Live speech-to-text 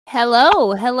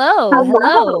Hello, hello,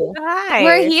 hello. Hi.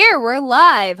 We're here. We're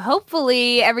live.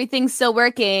 Hopefully everything's still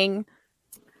working.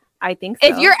 I think so.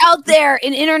 If you're out there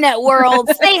in internet world,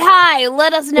 say hi.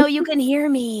 Let us know you can hear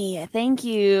me. Thank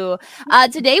you.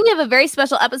 Today we have a very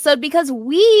special episode because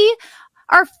we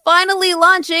are finally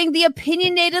launching the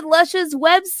Opinionated Lushes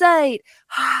website.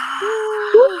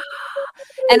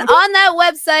 And on that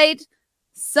website,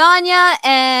 Sonia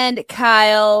and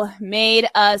Kyle made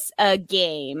us a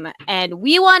game, and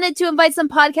we wanted to invite some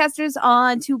podcasters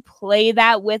on to play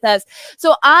that with us.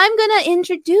 So I'm going to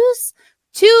introduce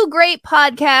two great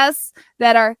podcasts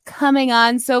that are coming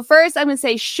on. So first, I'm going to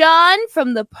say Sean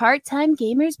from the Part-Time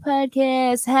Gamers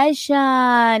Podcast. Hi,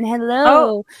 Sean.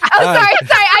 Hello. Sorry.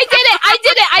 I did it.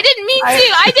 I didn't mean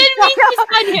to,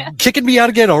 Sonia. Kicking me out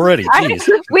again already. Jeez.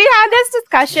 We had this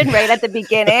discussion right at the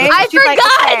beginning. I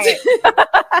forgot. Like, okay,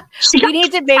 we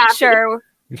need to make sure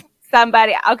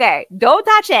somebody. Okay, don't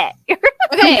touch it.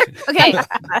 Okay.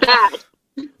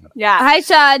 Yeah. Hi,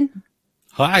 Sean.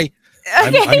 Hi.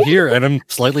 I'm here, and I'm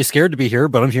slightly scared to be here,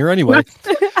 but I'm here anyway.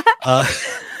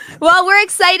 Well, we're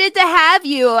excited to have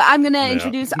you. I'm going to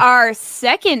introduce our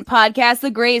second podcast, the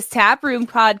Gray's Tap Room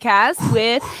podcast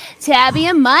with Tabby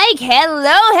and Mike. Hello.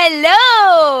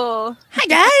 Hi,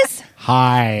 guys.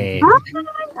 Hi.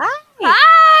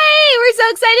 Hi. We're so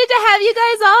excited to have you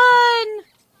guys on.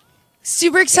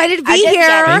 Super excited to be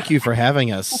here. Thank you for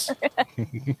having us.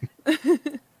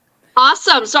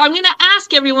 Awesome. So I'm going to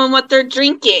ask everyone what they're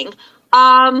drinking.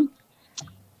 Sean,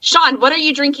 what are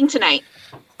you drinking tonight?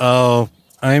 Oh,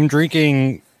 I'm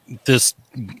drinking this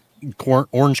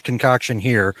orange concoction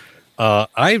here.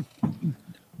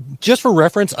 Just for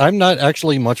reference, I'm not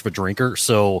actually much of a drinker,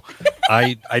 so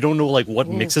I don't know like what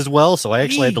mixes well. So I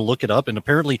actually had to look it up, and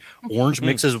apparently orange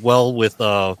mixes well with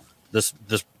this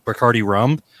Bacardi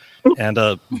rum. And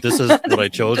this is what I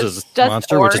chose as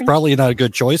Monster, orange. which is probably not a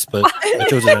good choice, but I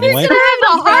chose it anyway. I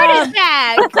have a heart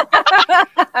attack.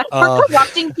 We're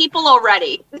corrupting people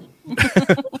already.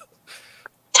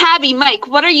 Tabby, Mike,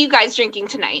 what are you guys drinking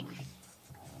tonight?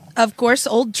 Of course,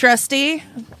 old trusty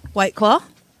White Claw.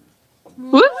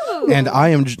 Woo! And I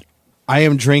am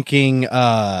drinking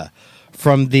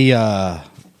from the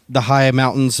high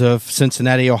mountains of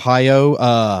Cincinnati, Ohio,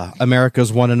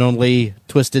 America's one and only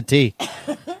Twisted Tea.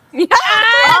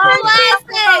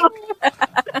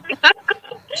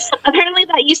 Apparently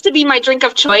that used to be my drink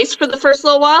of choice for the first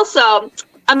little while, so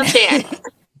I'm a fan.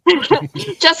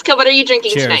 Jessica, what are you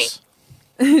drinking tonight?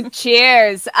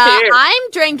 Cheers.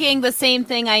 I'm drinking the same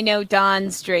thing I know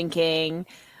Don's drinking,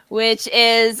 which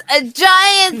is a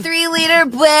giant 3-liter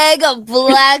bag of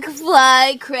Black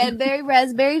Fly cranberry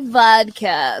raspberry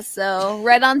vodka. So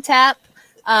right on tap.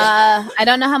 I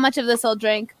don't know how much of this I'll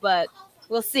drink, but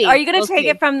we'll see. Are you gonna take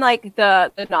it from like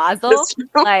the nozzle?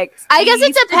 Like, I guess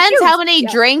it depends how many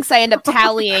drinks I end up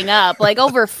tallying up. Like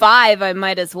over 5, I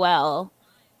might as well.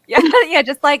 Yeah,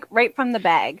 just like right from the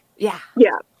bag. Yeah.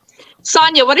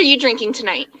 Sonia, what are you drinking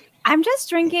tonight? I'm just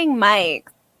drinking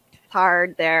Mike's.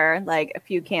 Hard there, like a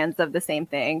few cans of the same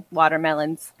thing.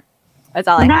 Watermelons. That's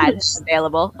all I had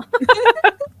available.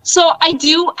 So I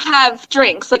do have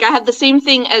drinks. Like I have the same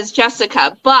thing as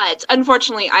Jessica, but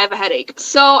unfortunately I have a headache.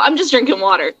 So I'm just drinking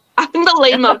water. I'm the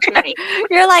lame-o tonight.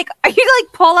 You're like, are you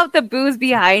like pull out the booze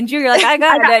behind you? You're like, I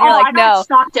got it. And you're like, I got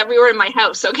stocked everywhere in my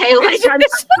house, okay? Like I'm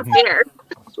just here.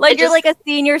 Like you're like a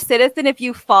senior citizen. If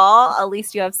you fall, at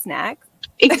least you have snacks.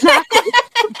 Exactly.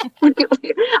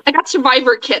 I got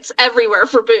survivor kits everywhere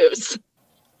for booze.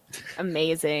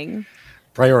 Amazing.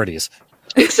 Priorities.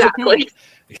 Exactly.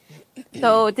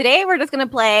 So today we're just going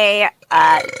to play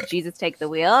Jesus Take the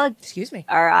Wheel. Excuse me.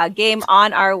 Our game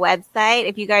on our website.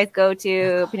 If you guys go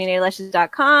to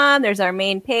opinionatedlushes.com, there's our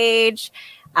main page.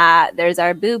 There's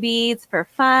our boobies for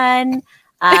fun.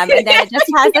 And then it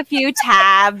just has a few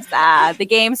tabs. The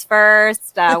games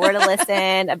first, where to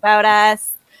listen, about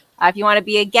us. If you want to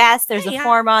be a guest, there's a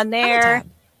form on there.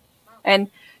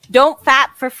 And don't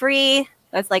fap for free.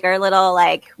 That's like our little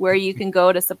like where you can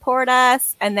go to support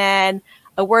us. And then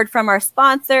a word from our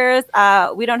sponsors.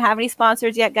 We don't have any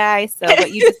sponsors yet, guys. So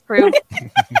but you just proved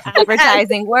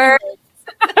advertising words.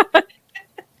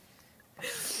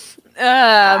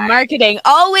 Marketing.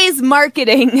 Always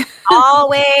marketing.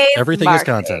 Always Everything marketing. is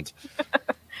content.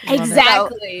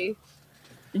 Exactly.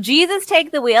 Jesus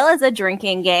Take the Wheel is a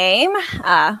drinking game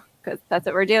because that's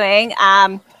what we're doing.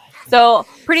 So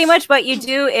pretty much what you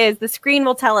do is the screen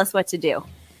will tell us what to do.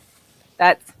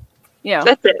 That's it.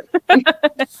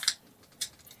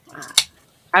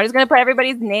 I'm just going to put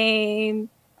everybody's name.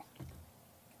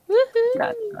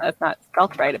 That's not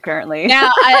spelled right, apparently.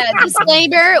 Now,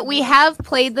 disclaimer, we have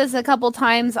played this a couple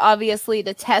times, obviously,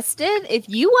 to test it. If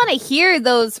you want to hear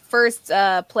those first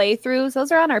playthroughs,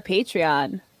 those are on our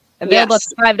Patreon. Available at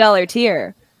the $5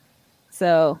 tier.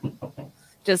 So,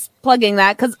 just plugging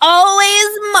that, because always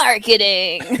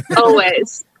marketing.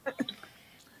 Always.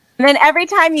 And then every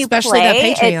time you Especially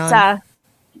play, that Patreon.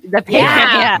 it's the Patreon.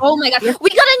 Yeah. Oh my god. We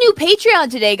got a new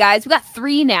Patreon today, guys. We got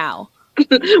 3 now.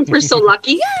 We're so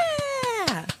lucky.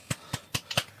 Yeah.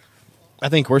 I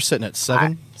think we're sitting at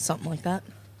 7. Something like that.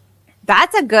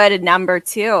 That's a good number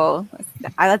too.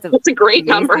 That's That's a great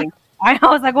number. amazing. I know.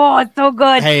 I was like, oh, it's so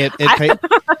good. Hey,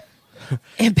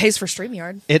 It pays for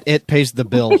StreamYard. it pays the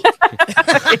bill.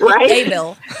 Right? Hey,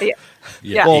 Bill.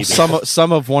 Yeah. Well,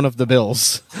 some of one of the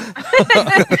bills.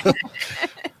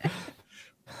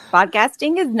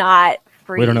 Podcasting is not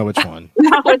free. We don't know which one.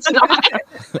 No, it's not.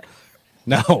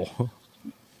 No,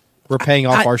 we're paying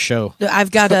off our show.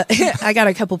 I've got I got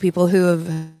a couple people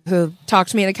who have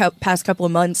talked to me in the past couple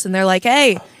of months, and they're like,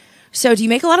 "Hey, so do you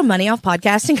make a lot of money off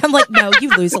podcasting?" I'm like, "No, you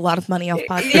lose a lot of money off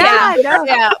podcasting." Yeah, no.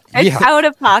 It's Yeah. out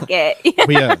of pocket.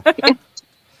 We,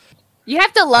 You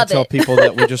have to I love tell it. people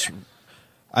that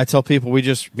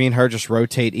me and her just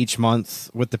rotate each month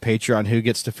with the Patreon who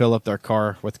gets to fill up their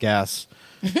car with gas.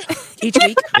 Each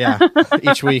week. Yeah,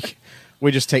 each week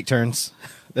we just take turns.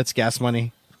 That's gas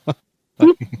money.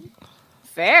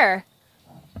 Fair.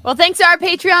 Well, thanks to our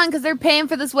Patreon, because they're paying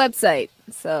for this website.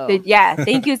 So, Yeah,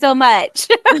 thank you so much.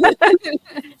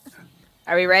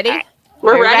 are we ready?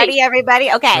 We're ready, ready.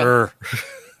 everybody? Okay. Sure.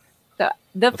 So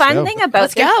the fun go. thing about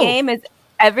Let's this go. game is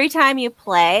every time you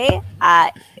play,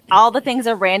 all the things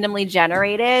are randomly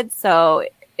generated, so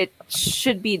it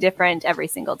should be different every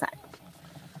single time.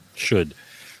 Should.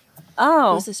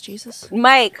 Oh, Who's this, Jesus?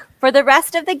 Mike, for the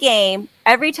rest of the game,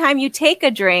 every time you take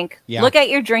a drink, Yeah. look at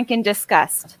your drink in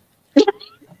disgust.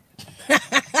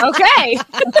 Okay.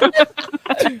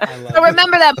 So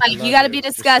remember that, Mike. You got to be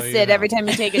disgusted every time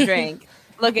you take a drink.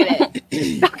 Look at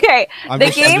it. Okay,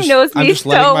 the game knows I'm me just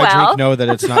letting so my well. drink know that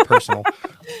it's not personal.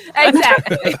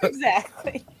 Exactly.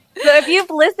 Exactly. So if you've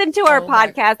listened to our Oh my-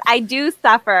 podcast, I do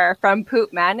suffer from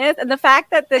poop madness. And the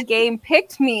fact that the game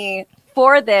picked me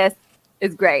for this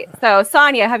is great. So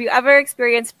Sonia, have you ever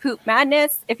experienced poop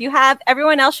madness? If you have,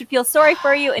 everyone else should feel sorry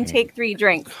for you and take 3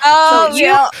 drinks. Oh, So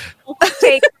you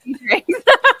take 3 drinks.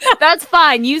 that's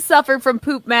fine. You suffer from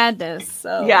poop madness.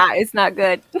 So Yeah, it's not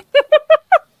good.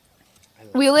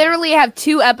 we literally have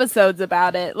 2 episodes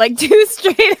about it, like 2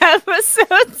 straight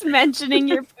episodes mentioning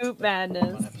your poop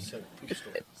madness.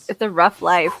 It's a rough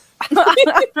life.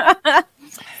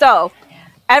 So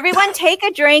everyone take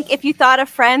a drink if you thought a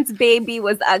friend's baby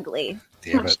was ugly.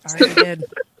 Damn it. I already did.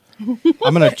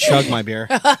 I'm gonna chug my beer.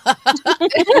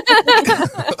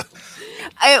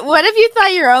 What if you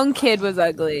thought your own kid was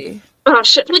ugly? Oh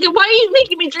shit! Like, why are you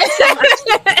making me drink so much?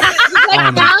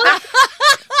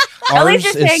 At least Ours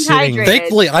you're is staying sitting. hydrated.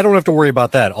 Thankfully, I don't have to worry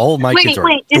about that. All of my kids are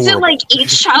Is it adorable. like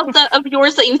each child of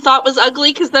yours that you thought was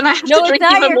ugly? Because then I have No, to it's drink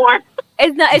not even your- more.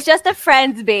 It's not. It's just a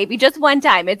friend's baby. Just one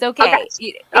time. It's okay. Okay.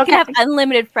 You Okay. can have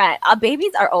unlimited friends.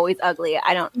 Babies are always ugly.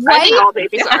 I don't. I think all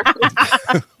babies are.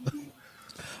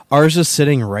 Ours is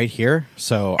sitting right here,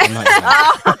 so I'm not.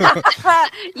 Gonna,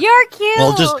 You're cute.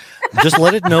 Well, just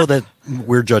let it know that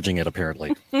we're judging it.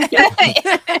 Apparently,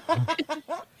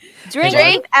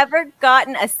 Drink ever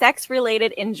gotten a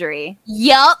sex-related injury?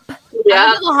 Yup. I Yeah.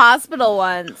 went to the hospital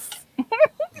once.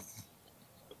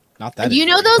 not that. You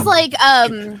know those like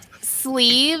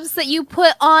sleeves that you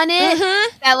put on it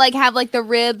that like have like the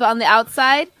rib on the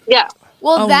outside? Yeah.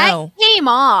 Well, Oh, that no. came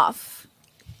off,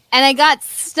 and I got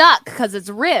stuck because it's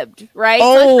ribbed, right?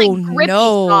 Oh, it's, like, grippy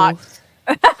no. socks.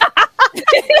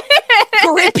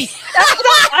 Grippy.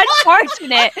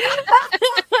 Unfortunate.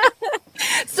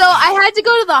 So I had to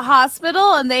go to the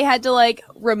hospital, and they had to like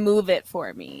remove it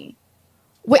for me.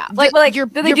 Wait, Like, do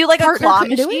they do like a partner claw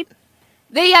couldn't do machine? it?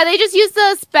 They just used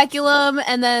the speculum,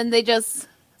 and then they just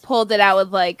pulled it out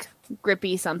with like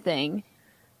grippy something.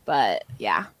 But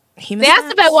yeah, they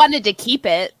asked if I wanted to keep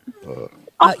it.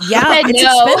 Yeah, I it's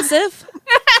know. expensive.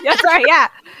 Yeah, sorry. Yeah.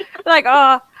 Like,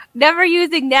 oh, never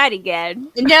using that again.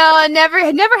 No, never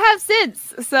have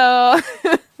since. So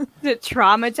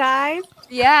Traumatized.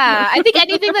 yeah, I think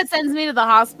anything that sends me to the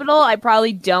hospital, I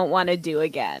probably don't want to do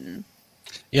again.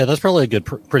 yeah, that's probably a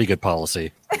pretty good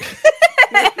policy.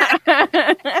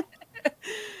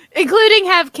 Including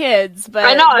have kids, but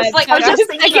I know. It's like I was just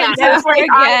thinking that. I was like, You're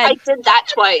I good. did that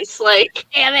twice. Like,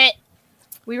 damn it.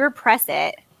 We repress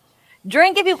it.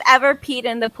 Drink if you've ever peed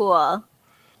in the pool.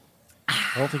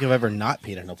 I don't think I've ever not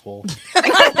peed in a pool.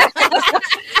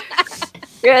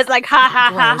 You're just like, ha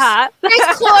ha ha ha.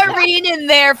 There's chlorine in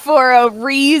there for a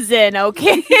reason,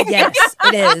 okay? Yes,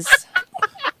 it is.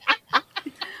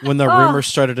 When the rumors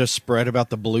started to spread about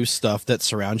the blue stuff that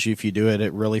surrounds you if you do it,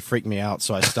 it really freaked me out.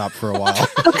 So I stopped for a while.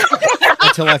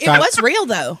 Until I It found. was real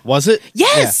though. Was it?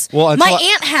 Yes. Yeah. Well, until my I-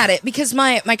 aunt had it because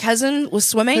my cousin was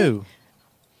swimming. Who?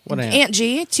 What aunt? Aunt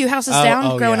G, 2 houses Oh, down,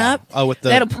 oh, growing yeah. up. Oh, with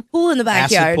They had a the pool in the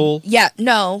acid backyard. pool? Yeah,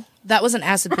 no, that wasn't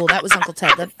acid pool. That was Uncle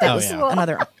Ted. That Oh, was yeah.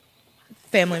 another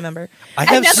family member. I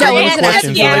have Another so many aunt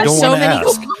questions has that I don't so want to many-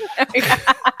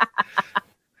 ask.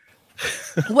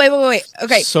 Wait.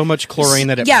 Okay. so much chlorine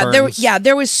that it yeah, burns.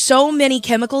 there was so many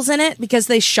chemicals in it because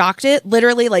they shocked it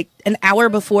literally like an hour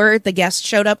before the guests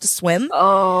showed up to swim.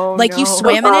 Oh, Like you no.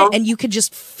 swam in it and you could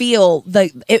just feel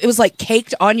it was like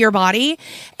caked on your body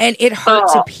and it hurt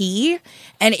to pee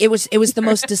and it was the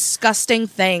most disgusting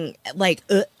thing. Like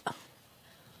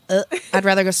I'd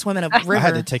rather go swim in a river. I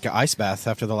had to take an ice bath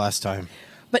after the last time.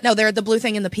 But no, they're the blue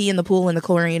thing in the pee in the pool and the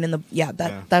chlorine and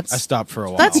that's I stopped for a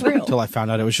while. that's real. Until I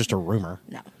found out it was just a rumor.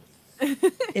 no.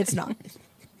 It's not.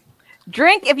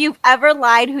 Drink if you've ever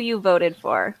lied who you voted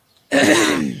for.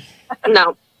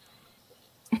 No.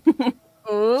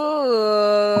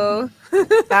 Ooh.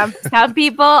 Some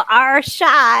people are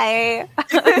shy.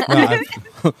 No,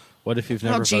 what if you've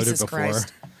never voted Jesus before?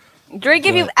 Christ. Drink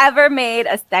if What? you've ever made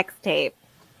a sex tape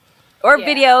or Yeah.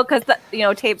 video because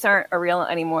tapes aren't real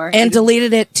anymore. And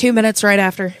deleted it 2 minutes right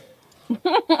after.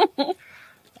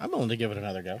 I'm willing to give it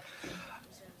another go.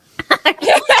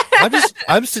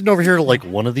 I'm sitting over here like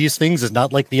one of these things is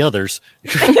not like the others.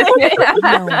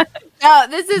 No. No,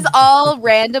 this is all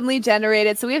randomly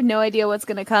generated, so we have no idea what's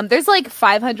going to come. There's like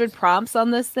 500 prompts on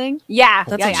this thing. yeah,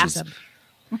 That's yeah, what yeah.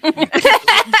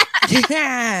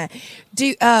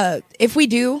 she said. If we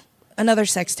do another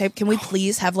sex tape, can we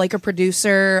please have like a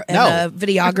producer and No. a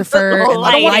videographer and I don't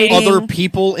want lighting? Other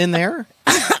people in there?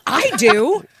 I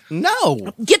do.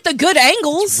 No. Get the good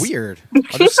angles. Weird. I'll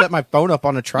just set my phone up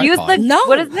on a tripod. Use the No.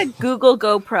 what is the Google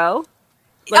GoPro?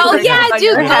 Oh, Like, yeah, on dude,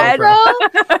 your head. GoPro,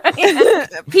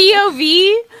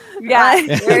 POV. Yeah,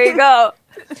 there you go.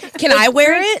 Can I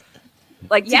wear it?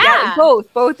 Like Yeah. together,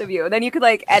 both of you. Then you could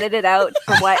like edit it out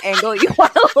from what angle you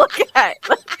want to look at.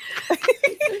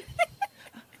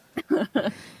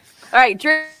 All right,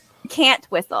 drink. Can't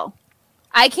whistle.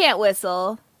 I can't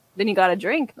whistle. Then you got to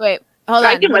drink. Wait, hold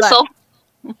I on. can hold on. whistle.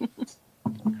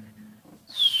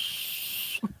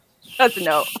 That's a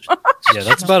no. Yeah,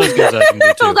 that's about as good as I can do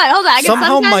too. Hold on. I can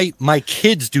Somehow sometimes- my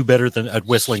kids do better than at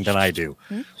whistling than I do.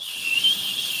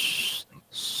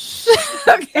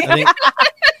 I think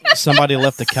somebody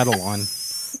left the kettle on.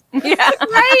 Yeah.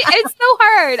 Right? It's so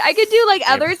hard. I could do like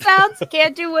other sounds,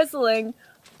 can't do whistling.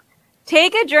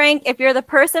 Take a drink if you're the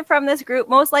person from this group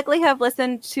most likely have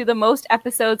listened to the most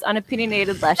episodes on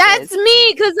Opinionated Lushes. That's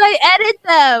me because I edit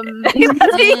them.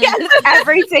 Yes,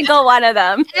 every single one of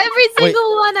them. Every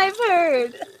single one I've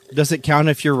heard. Does it count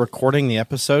if you're recording the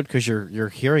episode because you're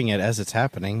hearing it as it's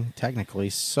happening? Technically,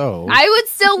 so I would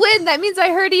still win. That means I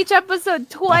heard each episode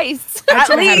twice. I At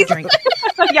should have had a least. drink.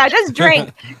 Yeah, just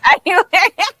drink. Anyway.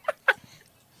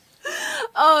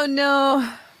 Oh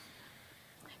no.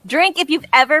 Drink if you've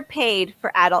ever paid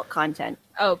for adult content.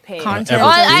 Oh, paid. Content. Well,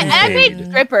 I Paid. paid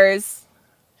strippers.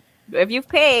 If you've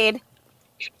paid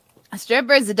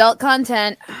Strippers, adult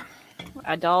content.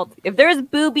 adult, if there's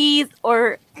boobies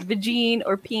or vagine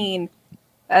or peen,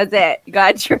 that's it. You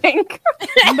gotta drink.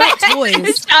 What about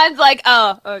toys? John's like,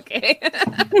 oh, okay.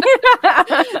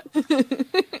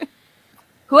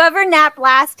 Whoever napped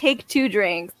last, take 2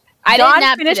 drinks. I Dawn didn't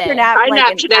nap finished today. her nap I like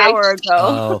napped an today. hour ago.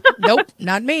 Oh, Nope,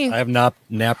 not me. I have not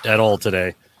napped at all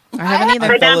today. I haven't I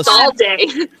either. napped all day.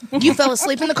 You fell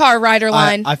asleep in the car rider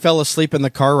line. I fell asleep in the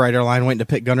car rider line waiting to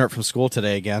pick Gunnar up from school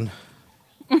today again.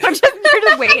 They're just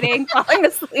waiting, falling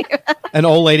asleep. An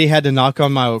old lady had to knock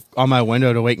on my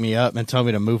window to wake me up and tell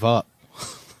me to move up.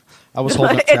 I was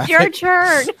holding up It's your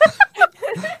traffic.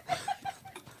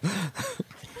 turn.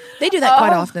 They do that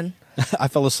quite often. I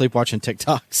fell asleep watching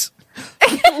TikToks.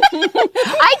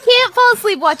 I can't fall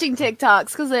asleep watching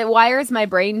TikToks because it wires my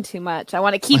brain too much. I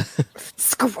want to keep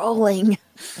scrolling.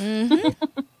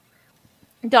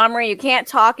 Dawn Marie, you can't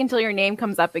talk until your name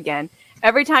comes up again.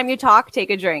 Every time you talk, take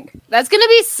a drink. That's going to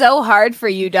be so hard for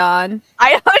you, Dawn.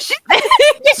 I know she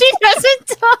She doesn't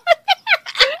talk.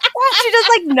 she just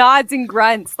like nods and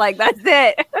grunts. Like that's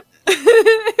it.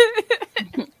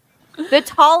 The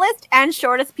tallest and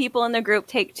shortest people in the group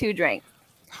take 2 drinks.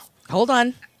 Hold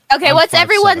on. Okay, I'm what's 5'7".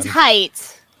 everyone's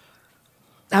height?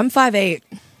 I'm 5'8".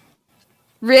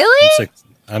 Really?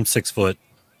 I'm 6 foot.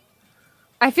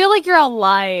 I feel like you're all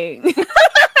lying.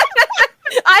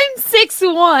 I'm 6'2". Picks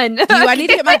one. Do I need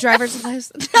to get my driver's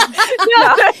license?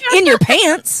 In your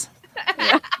pants.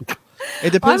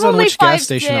 It depends I'm on only which gas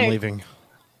station 5'6". I'm leaving.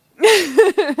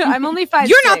 I'm only 5'6".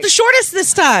 You're not the shortest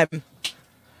this time.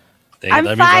 Dang, I'm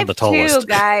that means I'm the 5'2", tallest.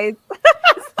 guys.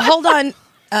 Hold on.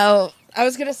 Oh, I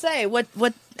was gonna say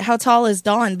how tall is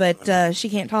Dawn, but she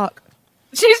can't talk.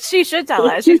 She should tell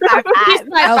us. She's 5'5". She's 5'5".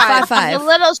 Oh, 5'5". She's a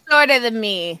little shorter than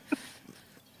me.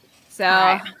 So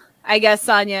right. I guess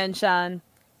Sonia and Sean.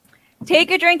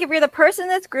 Take a drink if you're the person in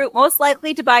this group most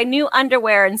likely to buy new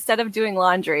underwear instead of doing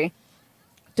laundry.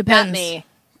 Depends. Not me.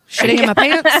 Shitting in my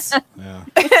pants. Yeah.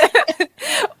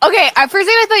 Okay, at first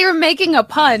I thought you were making a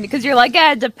pun because you're like,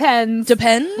 yeah, it depends.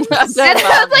 Depends. And I was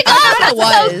like, oh, I that's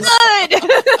thought so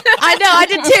good. I know. I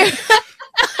did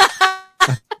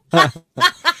too.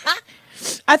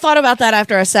 I thought about that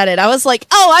after I said it. I was like,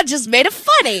 "Oh, I just made it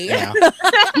funny." Yeah.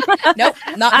 Nope,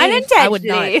 not me. I would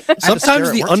not. Unintentionally. Sometimes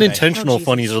at the work today. unintentional Oh, Jesus.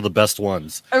 funnies are the best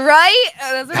ones. Right?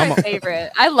 Those are my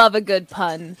favorite. I love a good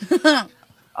pun.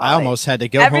 I almost had to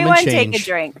go home Everyone and change. take a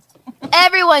drink.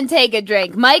 Everyone take a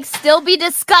drink. Mike, still be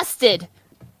disgusted.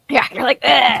 Yeah, you're like,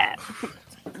 ugh.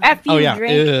 F you, Oh yeah.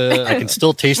 drink. I can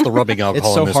still taste the rubbing It's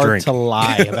alcohol so in this hard drink. to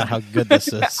lie about how good this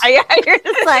is. Yeah, you're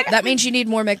just like, That means you need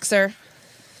more mixer.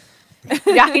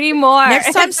 yeah, you need more.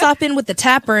 Next time, stop in with the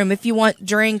tap room if you want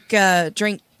drink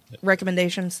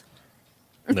recommendations.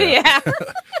 Yeah.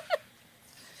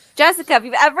 Jessica, if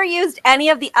you've ever used any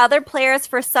of the other players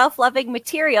for self-loving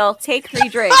material, take 3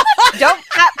 drinks. Don't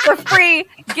tap for free.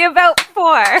 Give out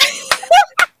 4.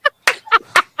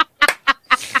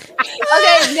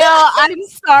 Okay, no, I'm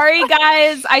sorry,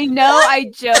 guys. I know I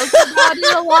joke about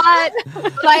it a lot,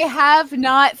 but I have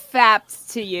not fapped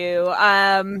to you.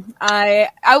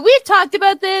 We've talked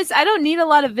about this. I don't need a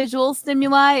lot of visual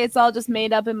stimuli. It's all just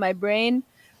made up in my brain.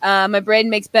 My brain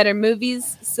makes better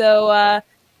movies, so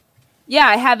yeah,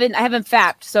 I haven't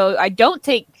fapped. So I don't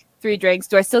take 3 drinks.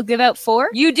 Do I still give out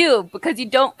 4? You do, because you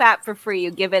don't fap for free.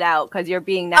 You give it out because you're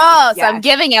being nice. Oh, so Yeah. I'm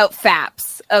giving out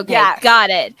faps. Okay, Yeah. got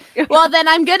it. Well, then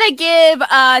I'm gonna give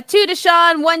 2 to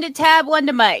Sean, 1 to Tab, 1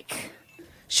 to Mike.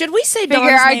 Should we say Figure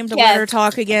Dawn's our name to guess. let her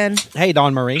talk again? Hey,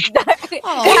 Dawn Marie. It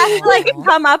has to like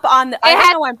come up on the. I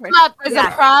don't know why I'm Up, there's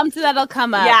a prompt that'll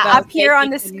come up. Yeah, up Okay, here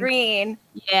on you the can- screen.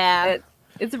 Yeah.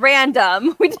 It's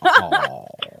random. We don't. Aw.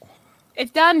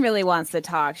 If Dawn really wants to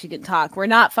talk, she can talk. We're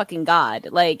not fucking God.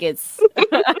 Like, it's.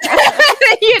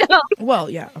 you know. Well,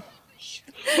 yeah.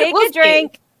 Take We'll a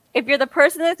drink. If you're the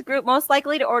person in this group most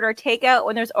likely to order takeout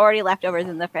when there's already leftovers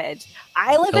in the fridge.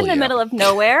 I live Hell in the yeah. middle of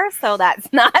nowhere, so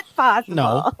that's not possible.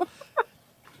 No.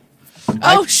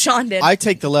 Oh, Sean did. I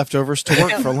take the leftovers to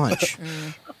work for lunch.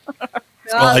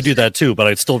 Well, I do that too, but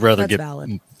I'd still rather That's get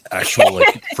valid. actual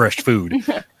like fresh food.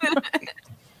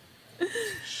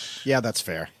 Yeah, that's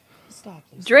fair. Stop.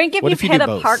 Drink if What you've if you hit do a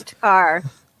both? parked car.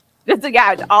 It's like,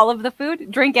 yeah, all of the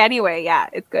food. Drink anyway. Yeah,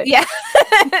 it's good. Yeah.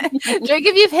 Drink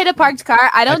if you've hit a parked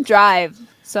car. I don't drive,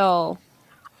 so.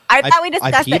 I thought we I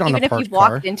discussed peed that on a even if parked you've walked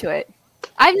car. into it.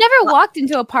 I've never walked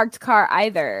into a parked car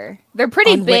either. They're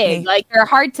pretty On big. Whitney. Like, they're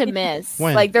hard to miss.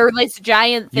 When? Like, they're this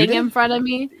giant You thing did? in front of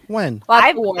me. When? Lots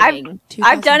I've- of warning.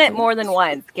 I've done it more than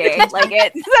once, Kate. Like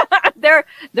it's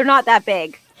they're not that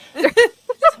big. It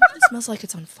smells like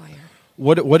it's on fire.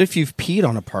 What if you've peed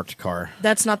on a parked car?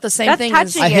 That's not the same That's thing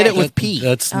as touching I hit it it. with pee.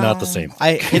 That's not the Oh. same.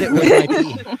 I hit it with my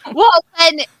pee. Well,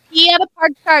 when he at a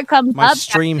parked car comes My up,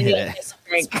 stream that's hit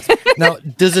when it. you drink. Now,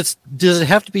 does it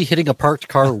have to be hitting a parked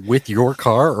car with your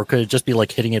car, or could it just be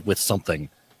like hitting it with something,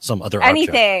 some other object?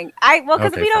 Anything.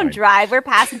 Because Okay, we don't fine. drive, we're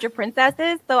passenger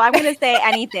princesses, so I'm gonna say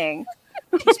anything.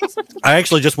 I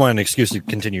actually just want an excuse to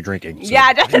continue drinking. so-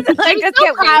 Yeah, just, like, I'm just so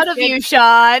get proud of wasted. you,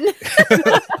 Sean.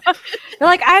 They're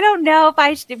like, I don't know if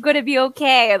I'm gonna be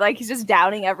okay. And like he's just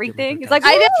downing everything. He's like,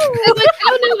 I "Woo!"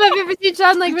 don't know if I've ever seen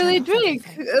Sean like really drink.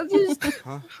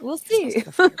 Huh? We'll see.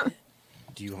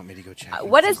 Do you want me to go check?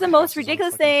 What is the most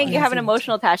ridiculous thing you have an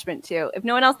emotional attachment to? If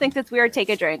no one else thinks it's weird, take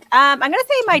a drink. I'm gonna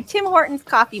say my Tim Hortons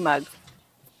coffee mug.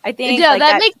 I think Yeah, like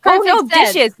that makes Oh no, perfect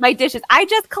sense. dishes. My dishes. I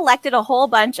just collected a whole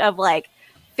bunch of like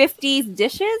 50s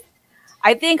dishes.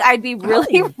 I think I'd be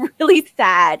really, really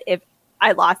sad if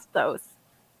I lost those.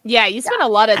 Yeah, you spent a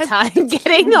lot of time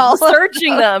getting all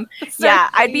Searching them. Yeah,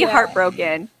 I'd be yeah.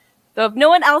 heartbroken. So if no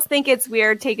one else think it's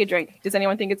weird, take a drink. Does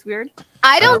anyone think it's weird?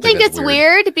 I don't think that's it's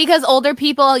weird because older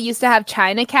people used to have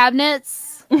china cabinets.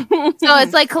 So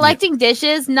it's like collecting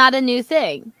dishes, not a new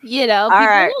thing. You know, people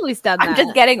right. have always done that. I'm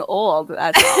just getting old.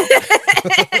 That's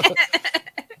all.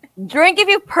 Drink if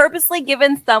you've purposely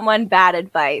given someone bad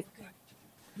advice.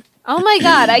 Oh my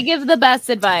god, I give the best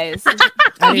advice.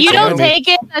 If you don't take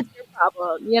it, that's your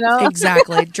problem. You know.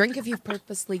 exactly. Drink if you've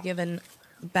purposely given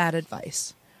bad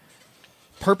advice.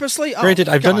 Purposely? Oh, Granted,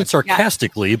 I've done God. it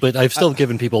sarcastically, but I've still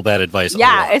given people bad advice.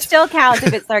 Yeah, a lot. it still counts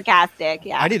if it's sarcastic.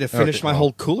 Yeah. I need to finish Okay, my well.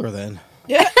 whole cooler then.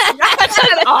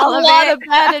 all a of lot it. of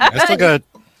bad I still advice. got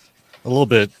a little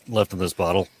bit left in this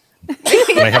bottle. And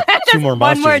I have 2 more one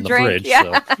monsters more in the drink, fridge.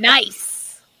 yeah. So.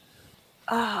 Nice.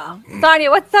 Oh. Sonia,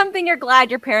 what's something you're glad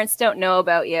your parents don't know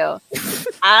about you?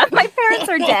 My parents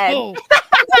are dead.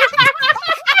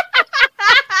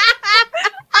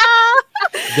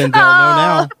 Then they'll know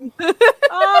now.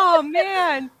 Oh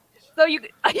man. So you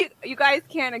guys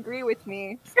can't agree with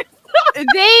me.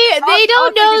 They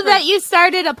don't know that you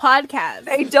started a podcast.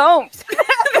 They don't.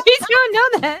 They don't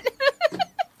know that.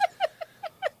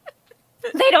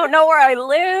 They don't know where I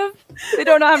live. They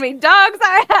don't know how many dogs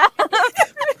I have.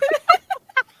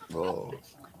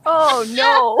 Oh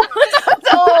no.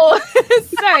 Oh,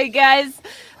 sorry guys.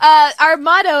 Our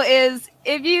motto is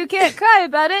if you can't cry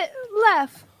about it,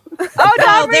 laugh. Oh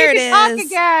no, there it can talk is.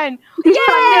 again.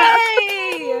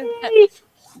 Yay!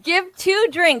 Give 2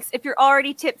 drinks if you're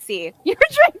already tipsy. You're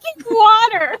drinking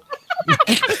water.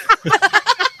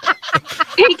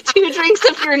 Take 2 drinks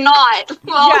if you're not.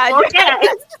 Well, Yeah, okay.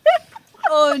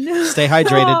 Oh no. Stay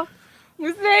hydrated. Oh,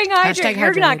 you're staying hydrated. Hashtag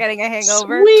You're not hydrated. getting a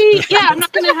hangover. Sweet. Yeah, I'm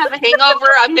not gonna have a hangover.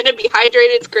 I'm gonna be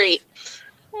hydrated. It's great.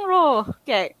 Oh,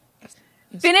 okay.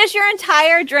 Finish your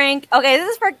entire drink. Okay, this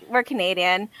is for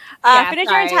Canadian. Yeah, Finish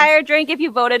sorry. your entire drink if you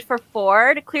voted for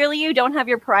Ford. Clearly, you don't have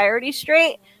your priorities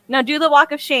straight. Now do the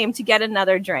walk of shame to get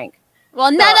another drink. Well,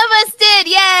 none of us did.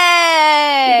 Yay!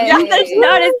 Yeah, there's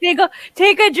not a single.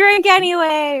 Take a drink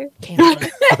anyway. Canada.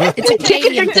 It's a Take a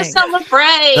Canadian drink to thing.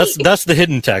 celebrate. That's the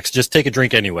hidden text. Just take a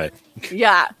drink anyway.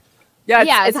 Yeah. Yeah,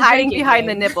 Yeah, it's it's a hiding drinking behind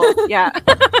the game. nipples. Yeah.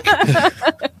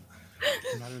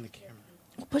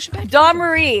 Push it back. Dawn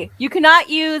Marie, you cannot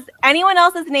use anyone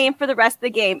else's name for the rest of the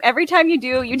game. Every time you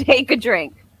do, you take a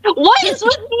drink. What is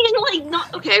with being like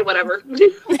not okay? Whatever.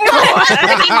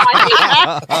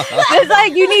 It's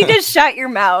like you need to shut your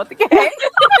mouth, okay?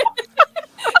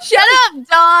 Shut up,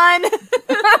 Dawn.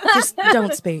 Just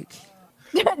don't speak.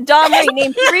 Dawn Marie,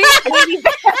 name 3 lady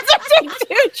bands and take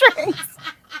 2 drinks.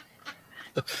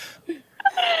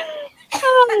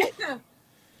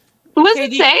 What does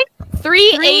it say?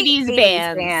 3 3 80s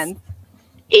bands.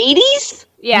 80s?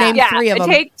 Yeah. Name Yeah, 3 of and them.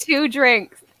 take 2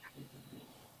 drinks.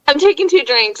 I'm taking 2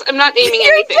 drinks. I'm not naming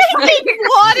anything.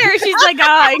 Water. She's like, oh,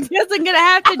 I guess I'm gonna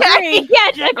have to drink.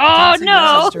 Yeah, she's like, oh Guns N'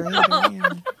 no. Roses, Duran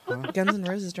Duran. Guns N'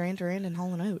 Roses, Duran Duran, and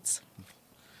Hall & Oates.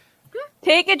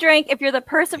 Take a drink if you're the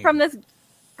person from this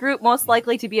group most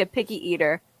likely to be a picky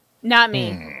eater. Not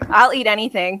me. I'll eat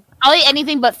anything. I'll eat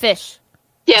anything but fish.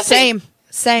 Yeah, Same.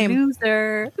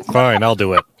 Loser. Fine, I'll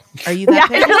do it. Are you that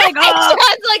You're picky? like, oh,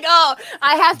 It's like, oh,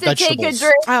 I have to take a Vegetables.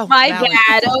 drink. Oh, My valid.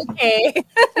 bad. Okay.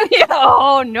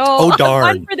 oh no. Oh, darn.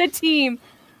 One for the team.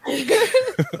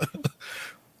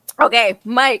 Okay,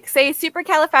 Mike, say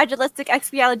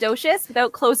supercalifragilisticexpialidocious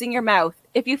without closing your mouth.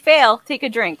 If you fail, take a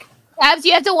drink. Abs,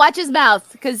 you have to watch his mouth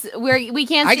because we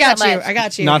can't. I see got that you. much. I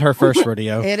got you. Not her first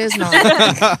rodeo. It is not.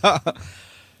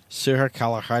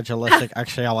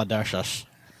 Supercalifragilisticexpialidocious.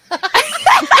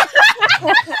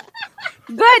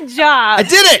 Good job. I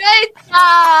did it. Good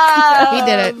job. He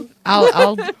did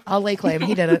it. I'll lay claim.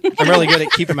 He did it. I'm really good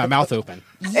at keeping my mouth open.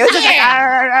 It was just like,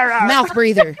 Mouth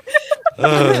breather.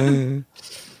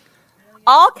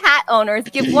 all cat owners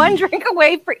give 1 drink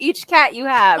away for each cat you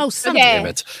have. Oh, son Okay. Damn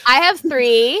it. I have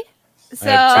 3. So, I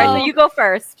have All right, two. so you go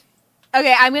first.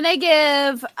 okay, I'm gonna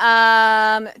give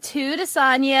 2 to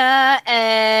Sonia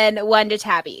and 1 to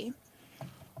Tabby.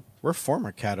 We're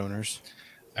former cat owners.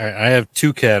 I have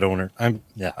 2 cat owners. I have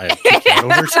 2 cat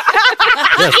owners.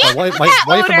 Yes, my wife and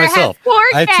Owner has myself. 4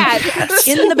 I have 2 cats. cats.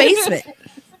 In the basement. So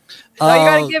you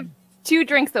gotta give 2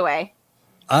 drinks away.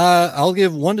 I'll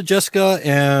give 1 to Jessica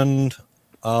and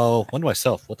 1 to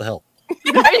myself. What the hell?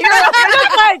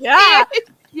 Yeah.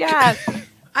 Yeah.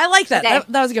 I like that. Okay.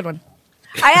 That was a good one.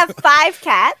 I have 5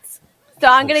 cats, so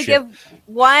I'm Oh, gonna shit. give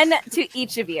 1 to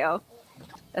each of you.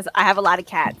 I have a lot of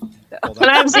cats. But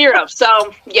I have 0.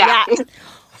 So yeah.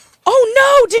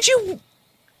 Oh no! Did you?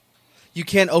 You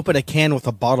can't open a can with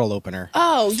a bottle opener.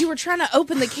 Oh, you were trying to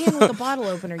open the can with a bottle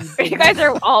opener. You guys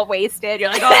are all wasted. You're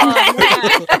like,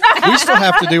 oh,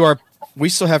 We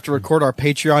still have to record our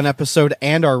Patreon episode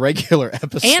and our regular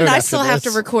episode. and I after still have to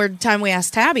this. record Time We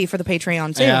Asked Tabby for the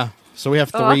Patreon too. Yeah. So we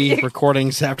have 3 Oh.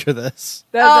 recordings after this.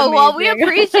 that's Oh, well, we amazing.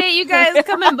 appreciate you guys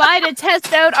coming by to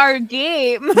test out our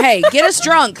game. Hey, get us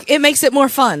drunk. It makes it more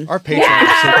fun. Our Patreon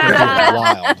episode is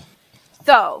wild.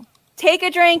 So, take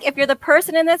a drink if you're the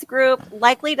person in this group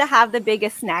likely to have the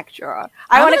biggest snack drawer.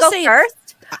 I I'm want to gonna go say-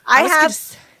 first. I was have gonna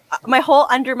s- my hole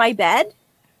under my bed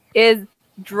is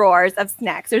drawers of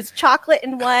snacks. There's chocolate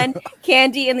in one,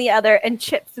 candy in the other, and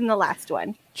chips in the last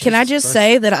one. Can I just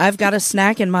say that I've got a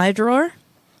snack in my drawer?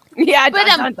 Yeah, But,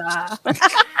 dun, dun, dun.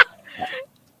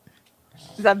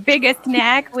 The biggest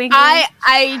snack. Wingy.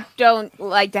 I don't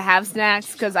like to have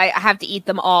snacks because I have to eat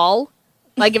them all.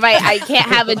 Like if I can't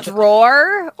have a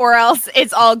drawer or else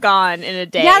it's all gone in a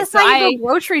day. Yeah, that's so why you go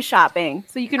grocery shopping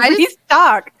so you can I just-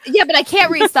 restock. yeah, but I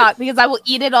can't restock because I will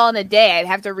eat it all in a day. I'd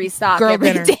have to restock Girl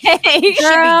every dinner. day. Should be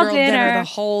Girl girl dinner dinner. the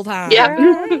whole time. Yep.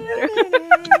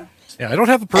 Yeah, I don't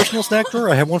have a personal snack drawer.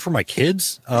 I have one for my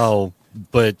kids. Oh,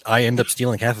 but I end up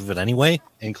stealing half of it anyway,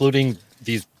 including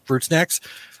these fruit snacks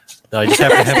that I just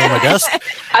have to have on my desk.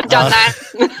 I've done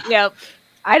that. Yep.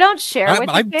 I don't share with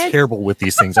the I'm kids. terrible with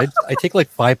these things. I take like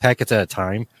 5 packets at a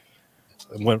time.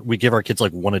 When we give our kids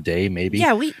like one a day, maybe.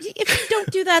 Yeah, if you don't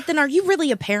do that, then are you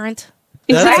really a parent?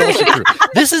 That's also true.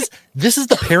 This is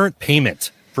the parent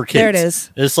payment for kids. There it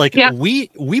is. It's like Yeah.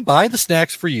 we buy the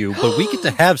snacks for you, but we get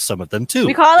to have some of them too.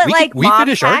 We call it like we mom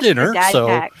finish our tax or dinner, dad so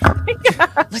tax.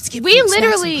 Let's get We fruit snacks and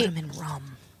literally- put 'em in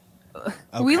rum.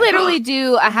 We literally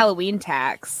do a Halloween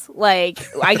tax. Like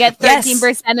I get Yes.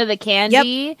 13% of the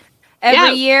candy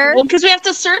every year. Well, because we have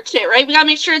to search it, right? We gotta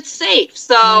make sure it's safe.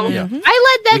 So Yeah. Mhm.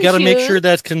 I let them we got to make choose. sure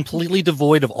that's completely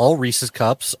devoid of all Reese's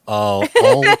cups, all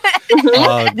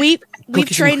We've cookies and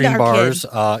trained cream our bars.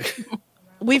 kid.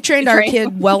 We've trained our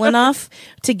kid well enough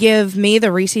to give me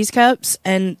the Reese's cups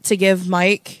and to give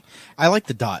Mike I like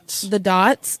the dots. the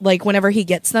dots, like whenever he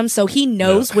gets them, so he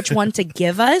knows which one to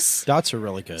give us. Dots are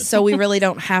really good. So we really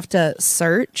don't have to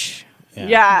search.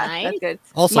 Yeah, Nice. that's good.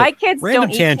 Also, My kids random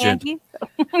don't tangent. eat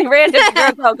candy.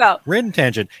 Random, go. Random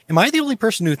tangent. Am I the only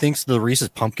person who thinks the Reese's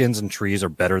pumpkins and trees are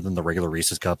better than the regular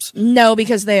Reese's cups? No,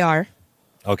 because they are.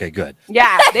 Okay, good.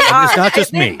 Yeah, they are. It's not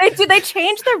just They- me. They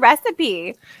changed the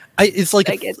recipe. It's like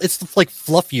Like it's like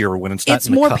fluffier when it's not. It's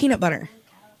in the more cup. peanut butter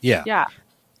Yeah. Yeah.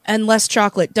 and less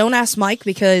chocolate. Don't ask Mike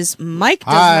because Mike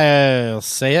doesn't. I'll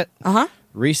say it. Uh-huh.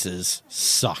 Reese's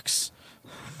sucks.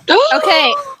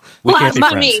 Okay, We can't be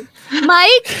Blasphemy. friends.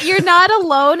 Mike, you're not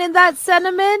alone in that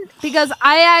sentiment because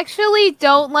I actually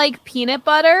don't like peanut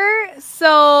butter.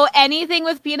 So anything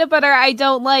with peanut butter, I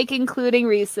don't like, including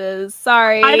Reese's.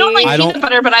 Sorry. I don't like I peanut don't-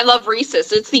 butter, but I love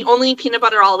Reese's. It's the only peanut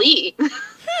butter I'll eat.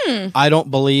 I don't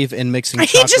believe in mixing He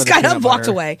chocolate just and kind of peanut walked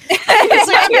butter. away. It's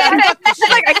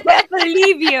like, I can't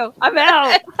believe you. I'm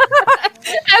out.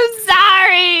 I'm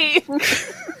sorry.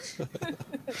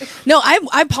 No,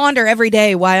 I ponder every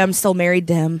day why I'm still married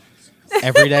to him.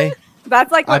 Every day.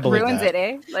 That's like I what believe ruins that. it,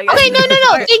 eh? Like, Okay, no.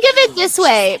 Think of it this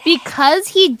way: because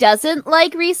he doesn't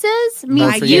like Reese's,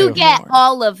 means for you you. get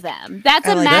all of them. That's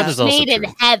I a like match that. That is also made in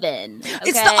true. heaven.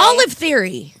 It's the okay? olive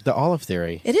theory. The olive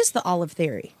theory. It is the olive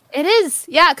theory. It is,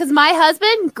 yeah. Because my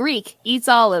husband, Greek, eats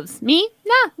olives. Me,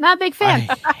 nah, not a big fan.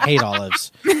 I hate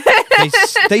olives.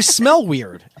 They smell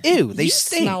weird. Ew, they You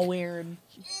stink. smell weird.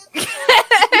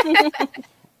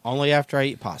 Only after I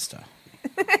eat pasta.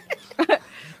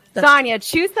 Sonia,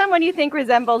 choose someone you think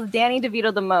resembles Danny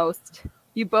DeVito the most.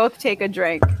 You both take a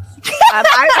drink.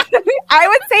 I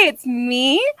would say it's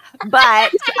me,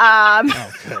 but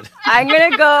Oh, good. I'm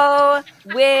gonna go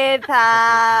with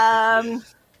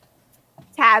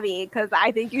Tabby because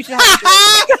I think you should have a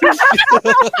drink.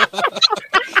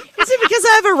 Is it because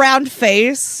I have a round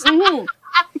face? Mhm.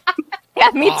 Yeah,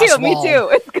 me too. Me Oswald. too.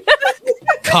 It's good.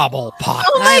 Cobble pot.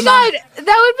 Oh my god,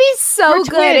 that would be so We're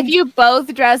good if twins. you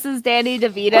both dress as Danny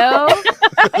DeVito.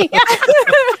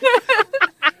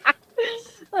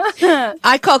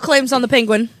 I call claims on the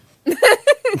penguin.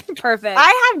 Perfect.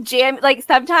 I have jam like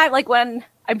sometimes like when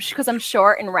because I'm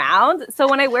short and round. So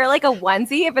when I wear like a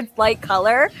onesie, if it's light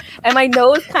color and my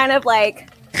nose kind of like,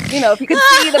 you know, if you could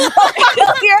see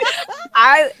the here,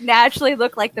 I naturally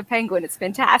look like the penguin. It's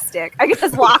fantastic. I can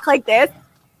just walk like this.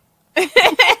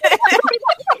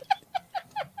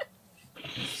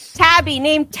 Tabby,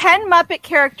 name 10 Muppet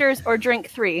characters or drink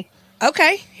 3.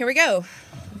 Okay, here we go.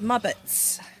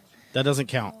 Muppets. That doesn't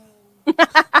count. Punch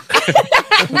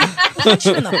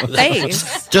in the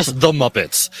face. Just the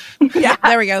Muppets.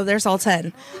 There we go. There's all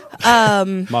 10.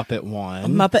 Muppet 1.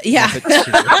 Muppet, yeah.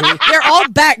 Muppet 2. They're all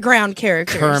background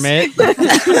characters.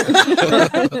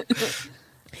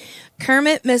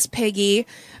 Kermit. Miss Piggy,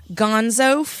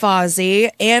 Gonzo, Fozzie,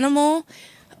 Animal,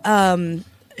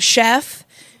 Chef,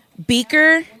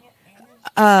 Beaker,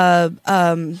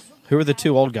 Who are the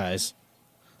 2 old guys?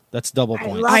 That's double I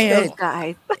points. love I, those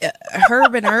guys.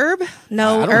 Herb and Herb.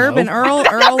 No, I don't Herb know. and Earl.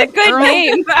 Earl. Good Earl.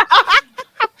 name.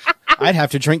 I'd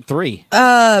have to drink 3.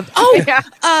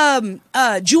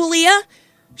 Julia.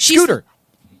 She's Scooter.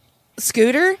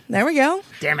 Scooter. There we go.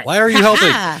 Why are you helping?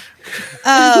 Ah,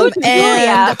 Who's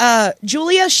And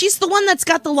Julia, she's the one that's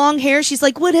got the long hair. She's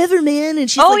like, whatever, man. And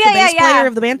she's Oh, like yeah, the bass yeah, yeah. player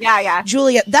of the band. Yeah.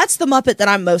 Julia, that's the Muppet that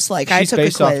I'm most like. I She's took a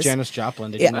based off quiz. Janis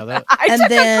Joplin. Did Yeah. you know that? And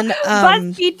then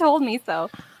BuzzFeed told me so.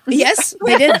 yes,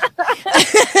 they did.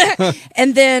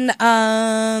 And then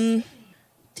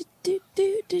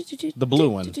The blue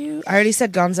one. I already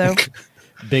said Gonzo.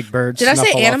 Big Bird. Did I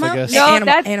say Animo? Snuffleupagus. No, Animo.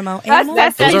 that's- Animo.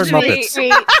 That's Those are Sesame Muppets.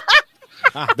 Street.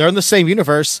 Ah, they're in the same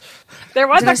universe. There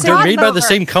was Did I a say- They're made by the crossover.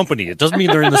 same company. It doesn't mean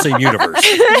they're in the same universe.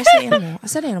 Did I say Animal? I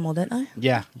said Animal, didn't I?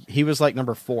 Yeah, he was like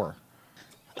number 4.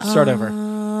 Start over.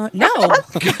 No.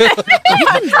 You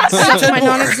can suck my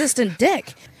non-existent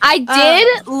dick. I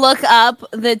did look up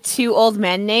the 2 old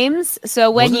men names. So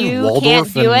when Wasn't it you Waldorf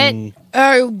can't do it, and-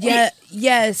 Oh yeah,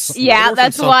 yes. yeah, Waldorf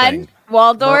that's and one. something.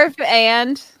 Waldorf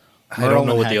and I don't know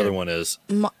Merle what the and other one is.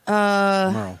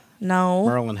 Merle. No,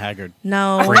 Merle and Haggard.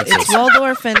 no. Francis. It's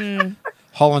Waldorf and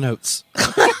Hall and Oates.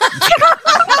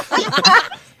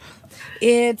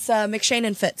 it's McShane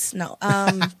and Fitz. No,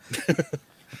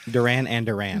 Duran and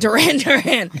Duran.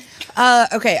 Duran.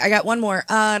 Okay, I got one more.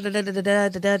 Why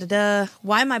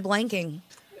am I blanking?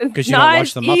 Because you don't Not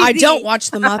watch the easy. Muppets. I don't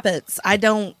watch the Muppets. I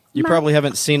don't. You probably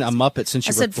haven't seen a Muppet since I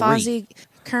you said were 3. Fozzie,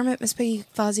 Kermit, Miss Piggy,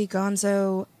 Fozzie,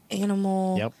 Gonzo,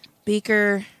 Animal, Yep.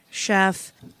 Beaker,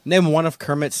 Chef. Name one of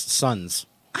Kermit's sons.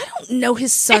 I don't know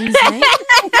his son's name.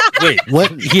 Wait,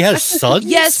 what? He has sons?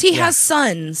 Yes, he has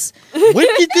sons. When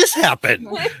did this happen?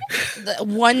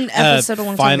 One episode a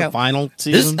long time ago. Final This,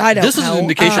 season. I don't this is know. an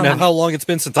indication of how long it's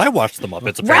been since I watched the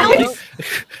Muppets. Apparently,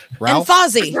 Ralph?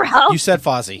 And Fozzie. You said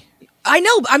Fozzie. I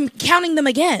know. I'm counting them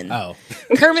again. Oh.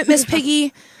 Kermit, Miss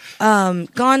Piggy,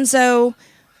 Gonzo,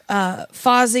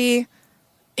 Fozzie,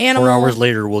 Animal, 4 hours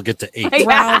later, we'll get to 8.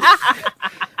 Ralph,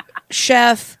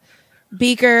 Chef,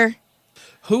 Beaker,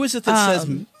 Who is it that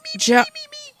says...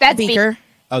 that's Beaker,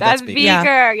 Oh, That's that's Beaker.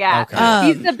 Beaker. Yeah.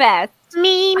 Okay. He's the best.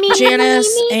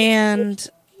 Janice, and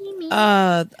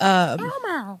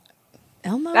Elmo.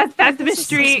 That's Sesame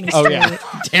Street. Oh, yeah.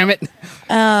 Damn it.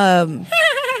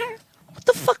 What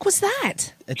the fuck was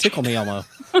that? It tickled me, Elmo.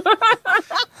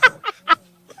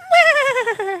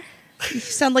 You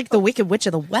sound like the Wicked Witch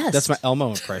of the West. That's my Elmo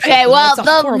impression. okay. Well, That's a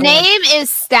the horrible name is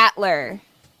Statler.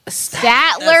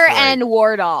 Statler right. and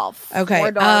Wardolph. Okay.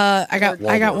 Wardolph. I got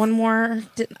Waldorf. one more.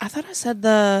 I thought I said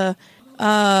the.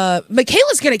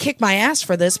 Michaela's gonna kick my ass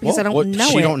for this because I don't know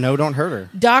She it. don't know. Don't hurt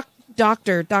her.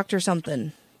 Doctor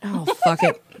something. Oh fuck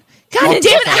it. God damn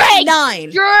it! I got 9.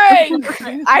 Drink.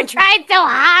 I tried so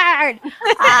hard.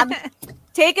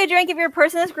 Take a drink if you're a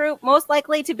person in this group most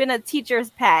likely to have been a teacher's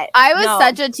pet. I was No.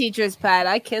 such a teacher's pet.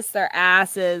 I kissed their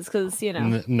asses because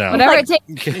No. whatever Like-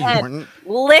 it takes. Morton,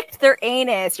 Licked their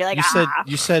anus. You're like,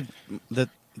 you said that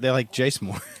they like Jace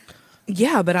more.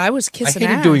 Yeah, but I was I kissing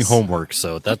hated ass. doing homework,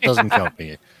 so that doesn't count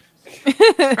me.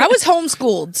 I was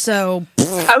homeschooled, so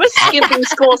I was skipping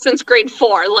school since grade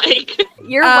 4. Like,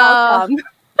 you're welcome.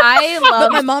 I love.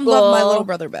 but my mom loved my school. little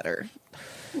brother better.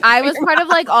 I was part of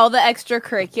like all the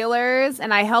extracurriculars,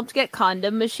 and I helped get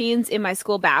condom machines in my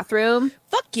school bathroom.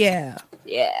 Fuck yeah.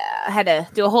 Yeah, I had to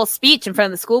do a whole speech in front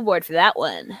of the school board for that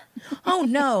one. Oh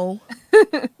no.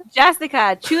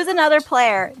 Jessica, choose another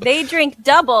player. They drink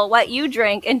double what you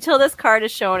drink until this card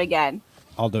is shown again.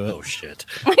 I'll do it. Oh shit!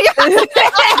 I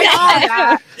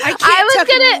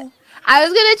can't I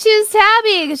was gonna choose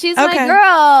Tabby because she's Okay. my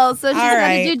girl, so she's All gonna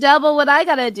right. do double what I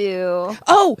gotta do.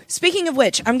 Oh, speaking of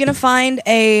which, I'm gonna find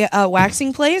a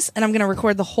waxing place and I'm gonna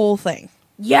record the whole thing.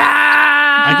 Yeah,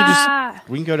 I can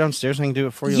we can go downstairs and I can do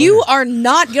it for you. You later. are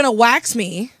not gonna wax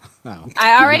me. No.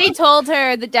 I already told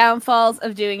her the downfalls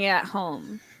of doing it at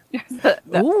home.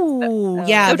 Ooh,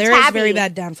 yeah, So there is Tabby. very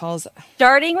bad downfalls.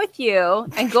 Starting with you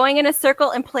and going in a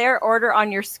circle in player order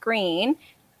on your screen,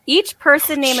 each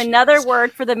person name another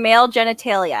word for the male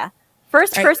genitalia.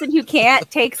 First Right. person who can't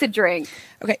takes a drink.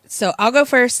 Okay, so I'll go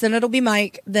first, then it'll be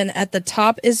Mike, then at the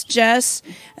top is Jess,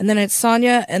 and then it's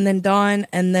Sonia, and then Dawn,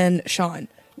 and then Sean.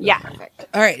 Yeah.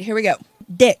 All right, here we go.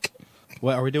 Dick.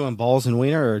 What are we doing? Balls and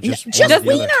wiener or just one Just or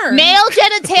the other? wiener. Male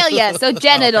genitalia, so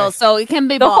genitals, so it can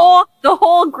be The balls.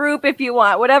 whole group if you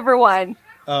want, whatever one.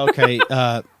 Oh, okay.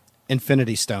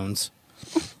 Infinity stones.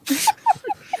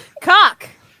 Cock.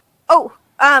 Oh,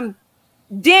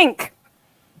 dink.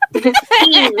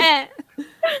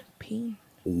 Peen.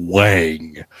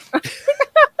 Wang.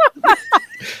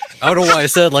 I don't know why I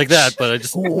said it like that, but I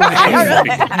just.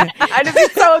 I'd have been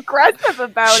so aggressive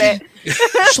about it.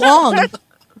 Schlong.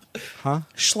 Huh?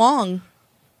 Schlong.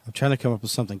 I'm trying to come up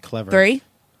with something clever. 3,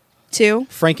 2.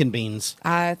 Frankenbeans.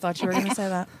 I thought you were going to say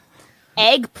that.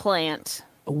 Eggplant.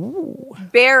 Ooh.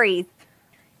 Berries.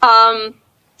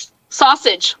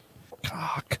 sausage.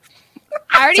 Cock.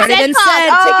 I already It's already said been cock. said.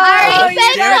 Oh, Take it I already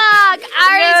back. said cock. I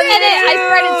already said it. I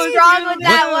started strong with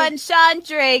that What? one. Sean,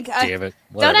 drink. Damn it.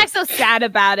 Don't Whatever. act so sad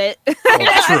about it. Oh,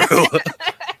 true.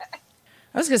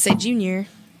 I was gonna say Junior.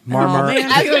 Marmar, Aw,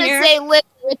 man. I was going to say Little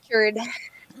Richard.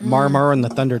 Marmar and the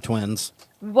Thunder Twins.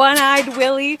 One-eyed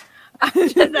Willie.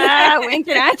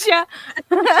 Winking at you.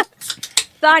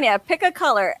 Sonia, pick a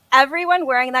color. Everyone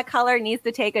wearing that color needs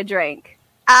to take a drink.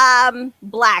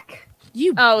 Black.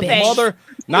 You Oh, bitch. thanks. Mother,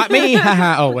 not me.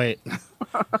 Haha. Oh wait.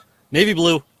 Navy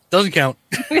blue. Doesn't count.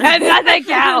 That doesn't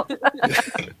count.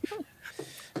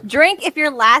 Drink if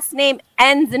your last name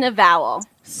ends in a vowel.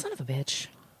 Son of a bitch.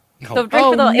 So drink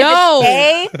Oh, for the no.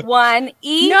 if it's A1,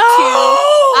 E2,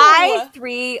 No!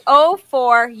 I3,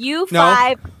 O4,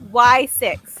 U5,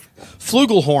 Y6.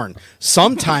 Flugelhorn.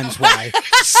 Sometimes why?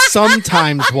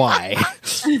 Sometimes why?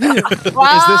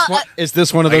 Well, Is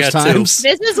this one of I those got two. times?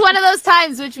 this is one of those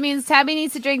times, which means Tabby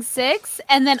needs to drink 6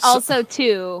 and then also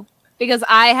 2 because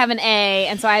I have an A,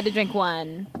 and so I had to drink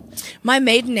 1. My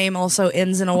maiden name also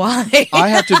ends in a Y. I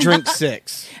have to drink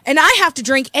 6. And I have to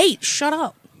drink 8. Shut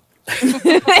up.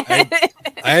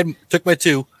 I took my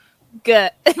 2.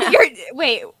 Good.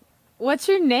 Wait, what's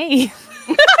your name?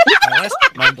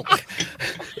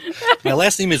 My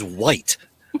last name is White.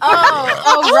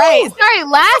 Oh, right. Sorry,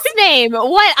 last name.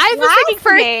 What? I was Last thinking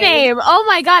first name. name. Oh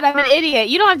my god, I'm an idiot.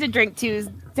 You don't have to drink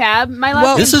 2s, Tab. My last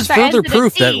Well, name This is starts further in a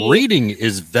proof that T. reading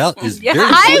is very Yeah.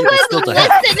 I difficult was skill to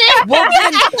have. listening. Well,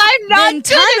 then- I'm not then good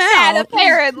time at that, out.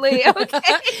 apparently.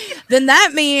 Okay. Then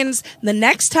that means the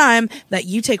next time that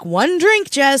you take one drink,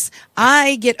 Jess,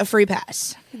 I get a free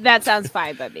pass. That sounds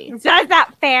fine by me. Does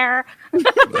that fair?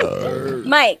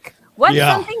 Mike, what's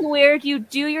Yeah. something weird you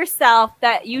do yourself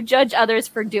that you judge others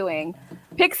for doing?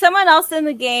 Pick someone else in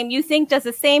the game you think does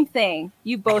the same thing.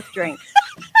 You both drink.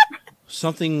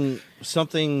 Something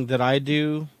that I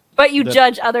do. But you That-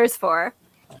 judge others for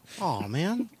Oh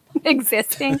man.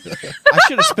 existing. I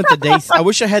should have spent the day. I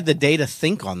wish I had the day to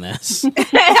think on this.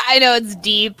 I know it's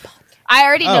deep. I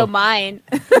already know Oh. mine.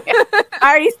 I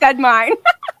already said mine.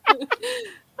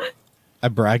 I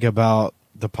brag about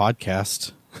the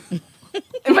podcast.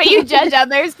 But you judge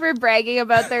others for bragging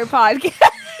about their podcast.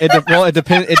 It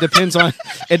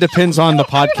depends on the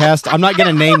podcast. I'm not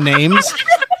gonna name names.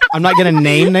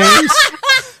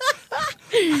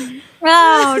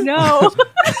 Oh no.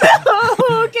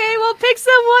 Okay, well, pick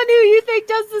someone who you think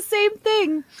does the same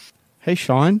thing. Hey,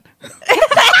 Sean.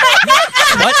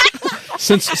 What?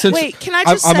 Since Wait, can I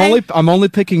just I'm say? I'm only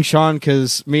picking Sean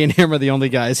because me and him are the only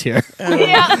guys here.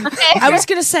 Yeah. I was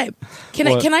gonna say,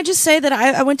 What? can I just say that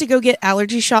I went to go get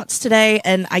allergy shots today,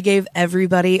 and I gave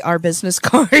everybody our business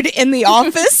card in the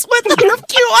office with our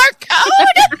QR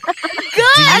code.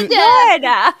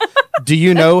 Good. Do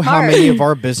you know how many of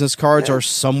our business cards are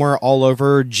somewhere all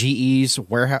over GE's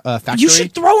warehouse factory? You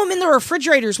should throw them in the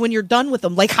refrigerators when you're done with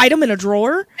them. Like hide them in a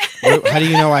drawer. How do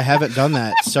you know I haven't done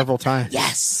that several times?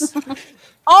 Yes.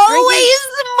 Always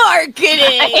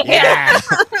marketing. Yeah.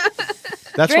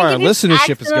 That's why our Drinking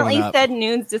listenership is accidentally going up. said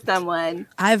noons to someone.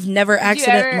 I've never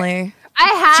accidentally. I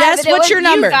have. Jess, and it what's was your you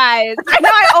number? Guys. I know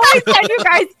I always send you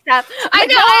guys stuff. I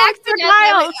know. Like, I "Oh,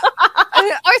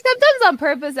 accidentally, or sometimes on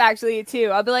purpose, actually, too.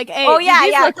 I'll be like, "Hey, Oh yeah,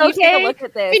 these yeah. look Can you take okay? a look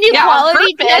at this? Can you Yeah, on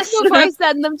quality check purpose. before I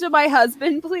send them to my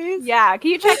husband, please?" Yeah,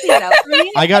 can you check these out for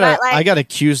me? I But, like, got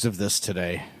accused of this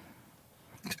today.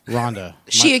 Rhonda.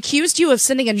 She accused you of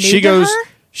sending a nude She to goes.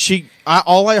 her?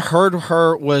 All I heard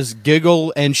her was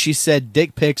giggle, and she said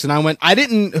dick pics, and I went, I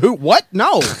didn't. Who? What?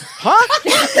 No. Huh?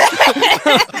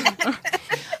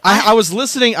 I was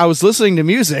listening. I was listening to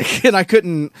music, and I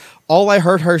couldn't. All I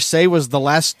heard her say was the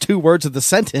last 2 words of the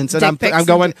sentence, and Dick I'm pics.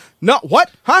 going, no.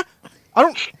 What? Huh? I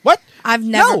don't. What? I've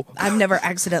never No. I've never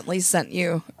accidentally sent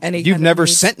you any. You've kind of never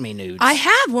nudes. sent me nudes. I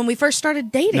have when we first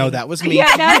started dating. No, that was me.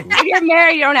 Yeah, no, if you're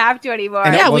married, you don't have to anymore.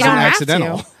 And Yeah, it we wasn't don't have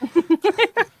accidental.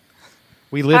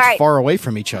 We lived All right. far away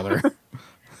from each other.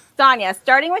 Sonia,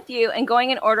 starting with you and going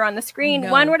in order on the screen,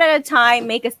 No. one word at a time,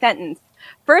 make a sentence.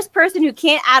 First person who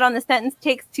can't add on the sentence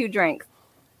takes 2 drinks.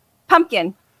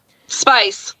 Pumpkin.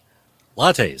 Spice.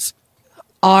 Lattes.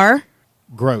 R.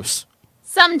 Gross.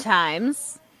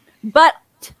 Sometimes. But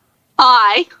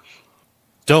I.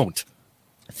 Don't.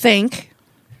 Think.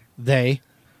 They.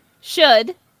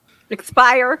 Should.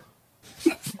 expire.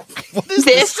 What is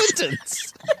This. this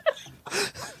sentence?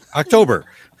 October.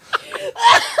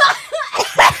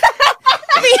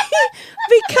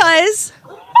 Because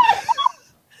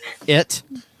It.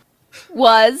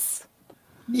 Was.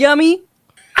 Yummy.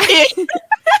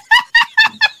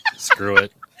 Screw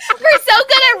it. We're so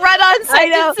good at run-on I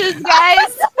know. sentences,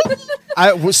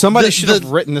 guys. Somebody The- should have the-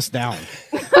 written this down.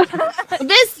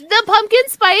 The the pumpkin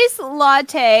spice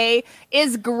latte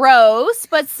is gross,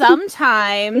 but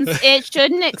sometimes it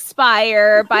shouldn't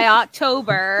expire by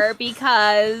October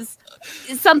because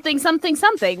something.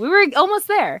 We were almost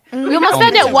there. We almost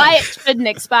found out why it shouldn't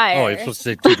expire. Oh, you're supposed to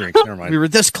say 2 drinks. Never mind. We were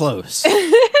this close.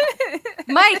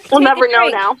 Mike, We'll take never a know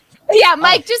drink. now. Yeah,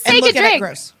 Mike, just And take a look at it drink.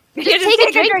 gross. Just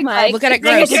take a drink, Mike. Look at it Take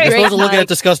a gross. You're drink, supposed to look at Mike. it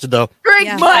disgusted, though. Drink,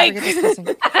 Yeah, Mike. look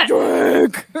at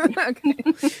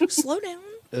it disgusting. Slow down.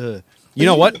 You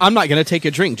know what? I'm not gonna take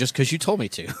a drink just because you told me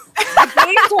to.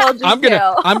 They told you I'm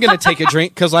gonna take a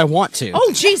drink because I want to.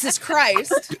 Oh, Jesus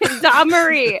Christ. Dawn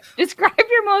Marie, describe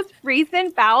your most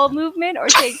recent bowel movement or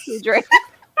take 2 drinks.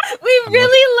 We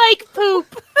really like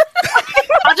poop.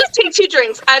 I'll just take 2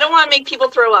 drinks. I don't want to make people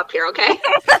throw up here, okay?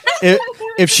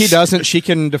 If she doesn't, she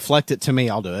can deflect it to me.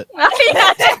 I'll do it.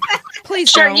 Please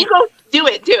Sure, don't. you go do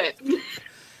it. Do it.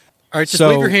 All right, just So-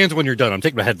 wave your hands when you're done. I'm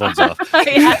taking my headphones off.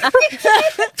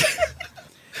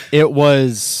 It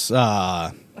was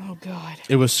Oh, God.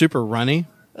 it was super runny.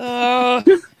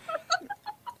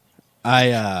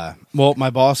 My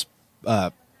boss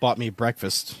bought me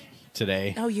breakfast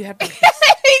today. Oh, you have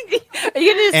Are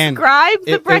you gonna And describe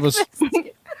the it was breakfast?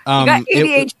 You got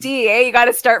ADHD, eh? You got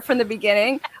to start from the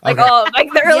beginning. Like, Okay.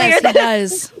 like the earlier Yes, he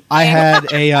does. I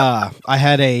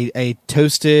had a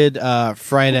toasted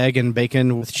fried egg and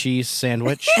bacon with cheese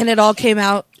sandwich, And it all came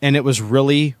out, and it was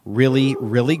really, really,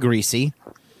 really greasy.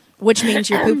 which means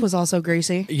your poop was also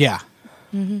greasy. Yeah,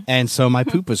 and so my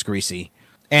poop was greasy,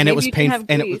 and Maybe it was you can painful. have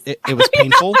And grease. it was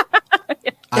painful.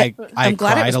 I I'm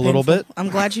glad it cried was a little painful. bit. I'm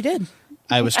glad you did.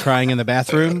 I was crying in the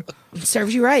bathroom.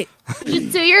 Serves you right.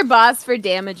 Just sue your boss for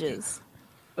damages.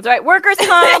 That's right. Workers'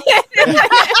 comp.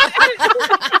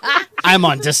 I'm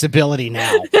on disability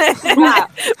now. My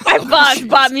boss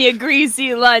bought me a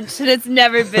greasy lunch, and it's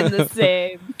never been the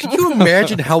same. Can you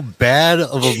imagine how bad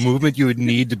of a movement you would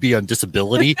need to be on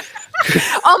disability?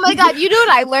 Oh my god! You know what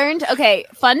I learned? Okay,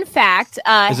 fun fact.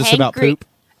 Is this Hank about Green- poop?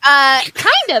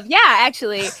 Kind of, yeah,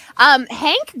 actually.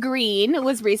 Hank Green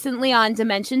was recently on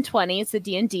Dimension 20. It's a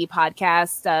D&D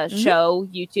podcast, show,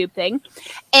 YouTube thing.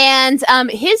 And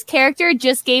his character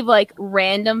just gave like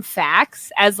random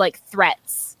facts as like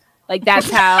threats. Like that's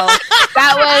how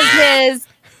that was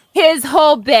his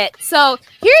whole bit. So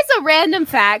here's a random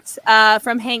fact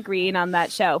from Hank Green on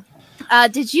that show.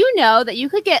 Did you know that you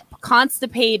could get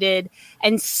constipated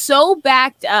and so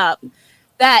backed up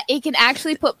that it can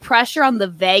actually put pressure on the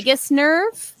vagus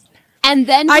nerve? And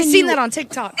then I when seen you- that on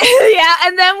TikTok. yeah,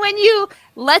 and then when you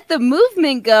let the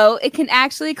movement go, it can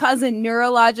actually cause a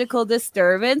neurological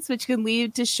disturbance, which can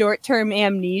lead to short-term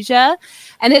amnesia.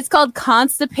 And it's called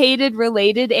constipated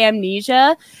related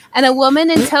amnesia. And a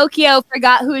woman in Tokyo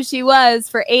forgot who she was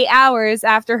for 8 hours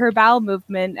after her bowel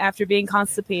movement after being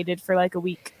constipated for like a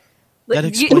week. That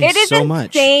explains It is so much.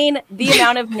 insane the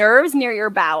amount of nerves near your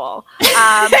bowel.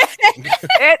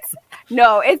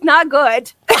 It's not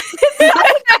good.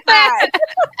 It's not bad.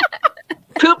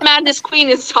 Poop Madness Queen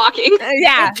is talking.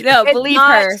 Yeah, no, It's believe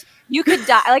not- her. You could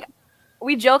die. Like,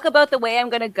 we joke about the way I'm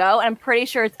gonna go, and I'm pretty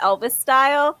sure it's Elvis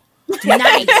style.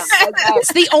 Nice.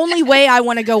 It's the only way I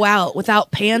want to go out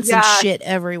without pants and Yeah. shit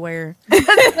everywhere.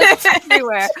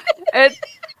 Everywhere.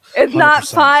 It's not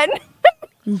 100%. fun.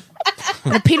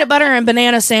 And a peanut butter and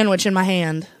banana sandwich in my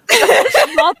hand.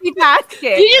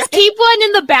 Multitasking. You just keep one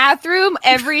in the bathroom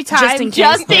every time,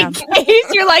 Just in case, case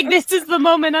you're like, this is the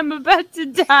moment I'm about to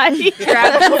die.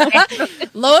 Grab it.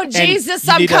 Lord Jesus,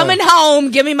 you I'm need coming home.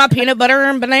 Give me my peanut butter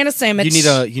and banana sandwich.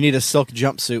 You need a silk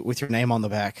jumpsuit with your name on the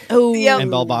back Oh, and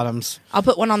bell bottoms I'll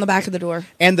put one on the back of the door.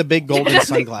 and the big golden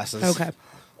sunglasses. Okay.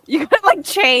 You gotta like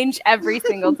change every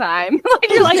single time. Like,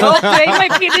 you're like, oh, today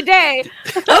might be the day.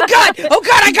 Oh God!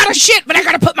 I gotta shit, but I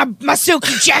gotta put my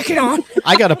silky jacket on.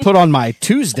 I got to put on my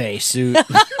Tuesday suit.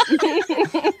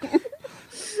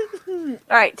 All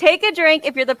right, take a drink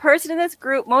if you're the person in this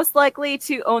group most likely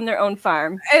to own their own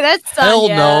farm. Hey, that's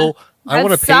Sonya. Hell no. I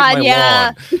want to That's paint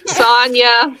my Sonya.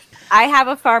 lawn. Sonya. I have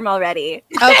a farm already.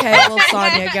 Okay, well,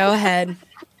 Sonya, go ahead.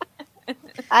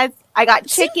 I got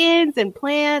chickens and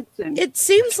plants and It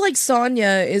seems like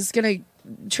Sonya is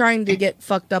trying to get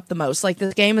fucked up the most. Like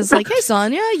this game is like, hey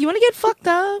Sonya, you want to get fucked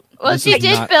up? Well, This she is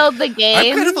did not- build the I'm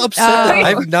game. kind of upset that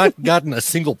I've not gotten a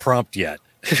single prompt yet.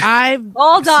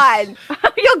 hold on.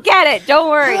 You'll get it. Don't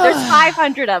worry. There's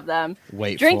 500 of them.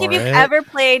 Wait Drink for if you've it. ever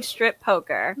played strip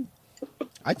poker.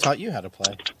 I taught you how to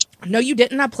play. No, you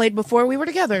didn't. I played before we were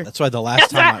together. That's why the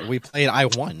last time we played, I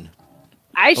won.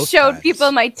 I Both showed times.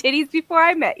 people my titties before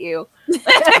I met you.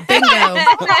 Bingo.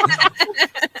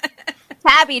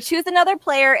 Tabby, choose another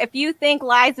player if you think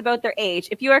lies about their age.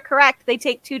 If you are correct, they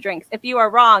take 2 drinks. If you are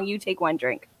wrong, you take 1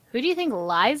 drink. Who do you think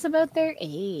lies about their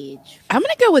age? I'm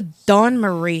gonna go with Dawn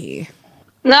Marie.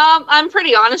 No, I'm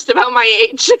pretty honest about my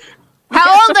age.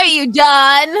 How old are you,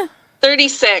 Dawn?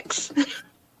 36.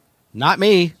 Not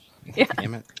me.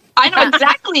 Damn it. I know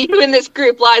exactly who in this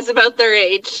group lies about their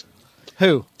age.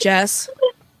 Who? Jess.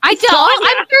 I don't.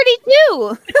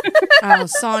 I'm 32. Oh,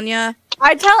 Sonia.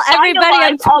 I tell everybody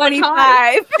I'm lies all the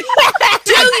time.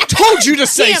 25. Told you to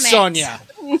say Damn it. Sonia.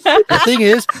 The thing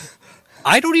is,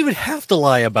 I don't even have to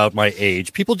lie about my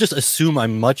age. People just assume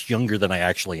I'm much younger than I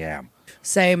actually am.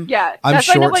 Same. Yeah, I'm that's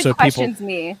why short, nobody so questions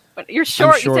me. But you're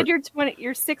short. You short. said you're 20.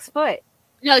 You're 6 foot.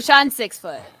 No, Sean's 6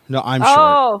 foot. No, I'm short.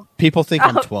 Oh, People think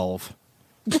I'm 12.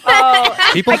 oh.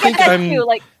 People I get think that I'm. too,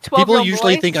 like 12 People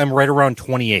usually think I'm right around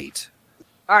 28.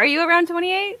 Are you around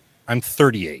 28? I'm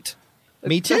 38.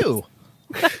 Me too.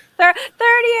 38.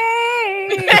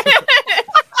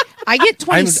 I get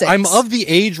 26. I'm of the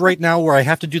age right now where I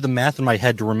have to do the math in my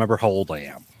head to remember how old I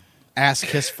am. Ask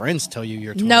his friends tell you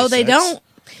you're 26. No, they don't.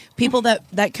 People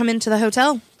that come into the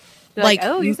hotel, They're like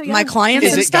oh, you're so my young. clients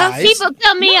Is and it stuff. guys? People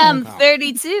tell me I'm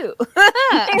 32.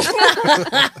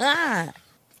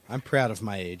 I'm proud of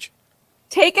my age.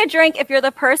 Take a drink if you're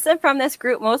the person from this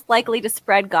group most likely to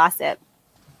spread gossip.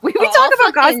 We Oh, talk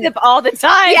about fucking- gossip all the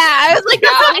time. Yeah, I was like,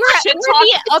 Yeah, we're shit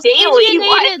the talk daily.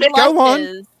 opinionated Go on.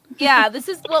 lushes. Yeah, this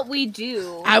is what we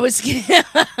do. I was.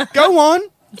 Go on.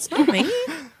 It's not me.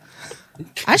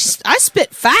 I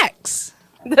spit facts.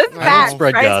 The I don't fact,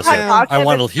 spread right? gossip. Gossip I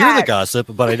want to is hear the fact. gossip,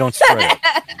 but I don't spread it.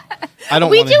 I don't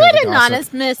We wanna do hear it the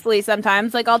gossip. anonymously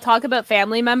sometimes. Like, I'll talk about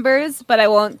family members, but I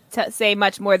won't say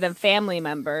much more than family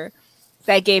member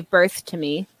that gave birth to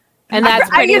me. And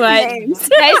that's I pretty use much names.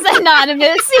 nice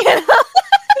anonymous. You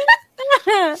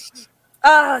know?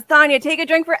 Oh, Sonia, take a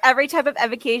drink for every type of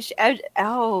education. Education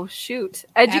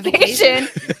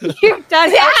you've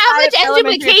done. Yeah, how outside much of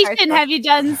elementary and high education school. have you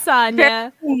done,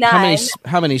 Sonia? None.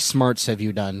 How many smarts have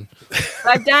you done?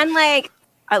 I've done like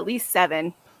at least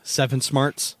 7. 7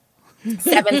 smarts?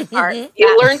 7 parts.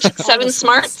 You learned 7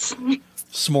 smarts.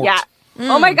 Smart. Yeah.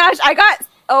 Oh my gosh, I got.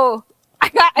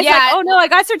 Yeah. Oh no, I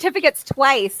got certificates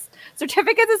twice.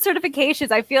 Certificates and certifications,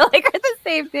 I feel like are the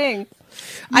same thing.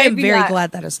 I am Maybe very not.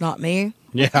 glad that is not me.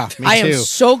 Yeah, me I am too.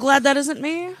 so glad that isn't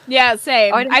me. Yeah,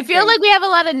 same. Oh, I didn't I feel think. like we have a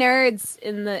lot of nerds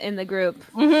in the group.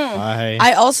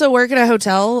 I also work at a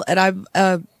hotel, and I'm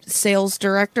a sales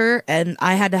director, and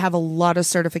I had to have a lot of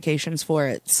certifications for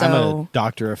it. I'm a So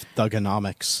doctor of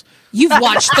thugonomics. you've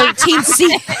watched 13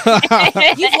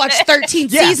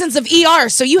 seasons of ER,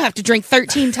 so you have to drink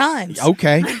 13 times.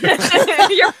 Okay.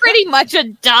 You're pretty much a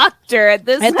doctor at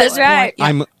this At this point.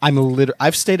 point, yeah.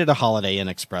 I've stayed at a Holiday Inn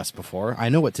Express before. I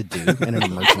know what to do in an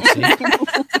emergency.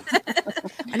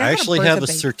 I actually birth have a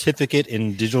baby. certificate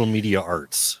in digital media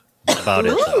arts about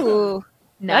it. Though. Ooh,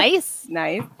 nice.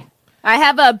 Nice. I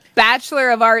have a Bachelor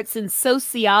of Arts in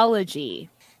Sociology.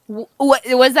 What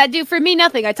does that do for me?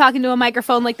 Nothing. I talk into a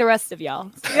microphone like the rest of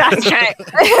y'all. That's right.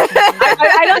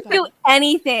 I don't do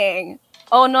anything.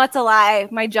 Oh no, it's a lie.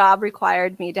 My job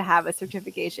required me to have a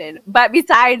certification. But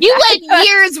besides You that, went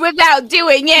years without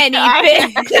doing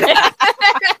anything.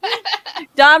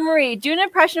 Dawn Marie, do an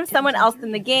impression of someone else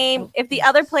in the game. If the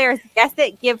other players guess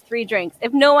it, give 3 drinks.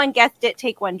 If no one guessed it,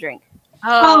 take 1 drink.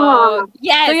 Oh,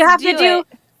 yes. So you have to do it.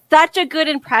 such a good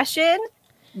impression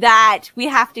that we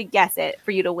have to guess it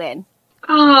for you to win.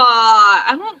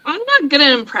 I'm not good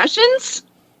at impressions.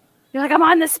 You're like, I'm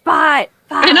on the spot.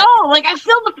 Fuck. I know, like I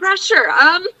feel the pressure.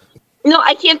 No,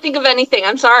 I can't think of anything.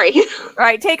 I'm sorry. All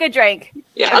right, take a drink.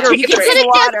 Yeah, I'll You take a could drink. Could have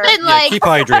just water. been Yeah, like, keep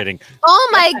hydrating. oh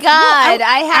my god,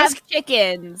 I have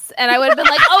chickens, and I would have been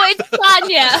like, oh, it's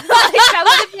Sonia. Like, that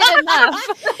would have been enough.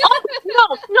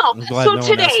 No. I'm glad So no one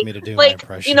today, asked me to do my like,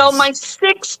 impressions. you know, my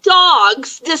 6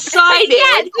 dogs decided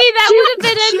Yeah, see, that would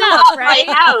have been to enough, out right?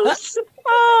 my house.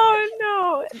 Oh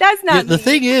no, that's Yeah, not the me.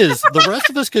 thing is, the rest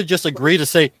of us could just agree to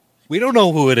say, we don't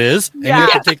know who it is, and you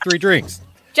have to take 3 drinks.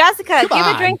 Jessica, give a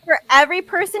on. drink for every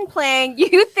person playing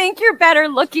you think you're better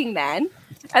looking than.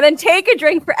 And then take a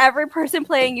drink for every person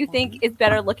playing you think is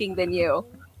better looking than you.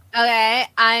 Okay,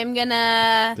 I'm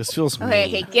gonna. This feels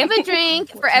Okay, mean. give a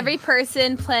drink for every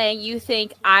person playing you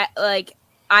think I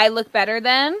look better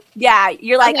than. Yeah,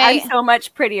 you're like, Okay. I'm so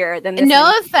much prettier than this. No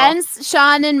many people. offense,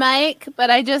 Sean and Mike, but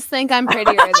I just think I'm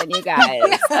prettier than you guys.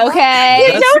 Okay?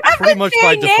 That's don't have pretty to much say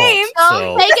by names. default.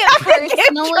 Don't So. take it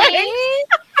personally.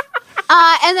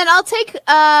 And then I'll take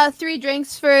 3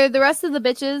 drinks for the rest of the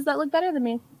bitches that look better than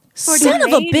me. Son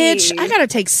of a ladies. bitch! I gotta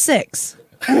take 6.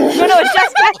 No, it's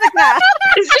just Jessica.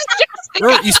 It's just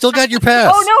Bro, you still got your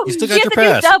pass. Oh no, You still she got has your to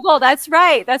pass. do double. That's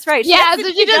right. She Yeah, has to so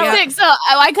do she did double. 6. So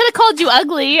I could have called you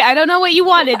ugly. I don't know what you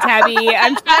wanted, Tabby.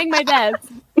 I'm trying my best.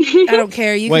 I don't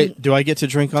care. You Wait, do I get to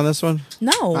drink on this one? can,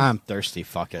 no. I'm thirsty.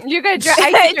 Fuck it. You're gonna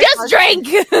drink. Just drink.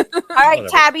 All right, Whatever.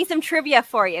 Tabby, some trivia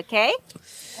for you, okay?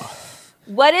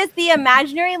 What is the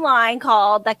imaginary line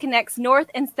called that connects North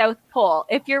and South Pole?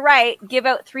 If you're right, give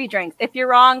out 3 drinks. If you're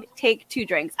wrong, take 2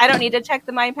 drinks. I don't need to check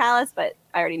the Mind Palace, but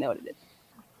I already know what it is.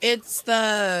 It's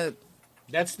the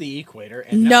That's the equator.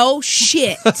 And no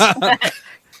shit.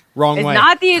 wrong It's way.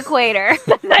 not the equator.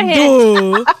 That's a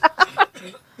hint.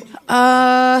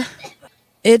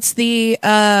 It's the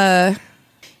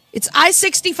it's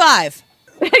I-65.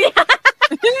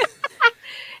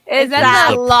 Is that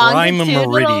The the prime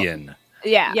longitudinal- meridian.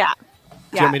 Yeah. Yeah.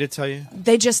 Do you want me to tell you?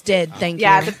 They just did. Thank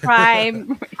Yeah, you. the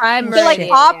prime. Prime So like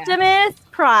meridian, Optimus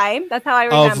Prime, that's how I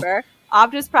remember.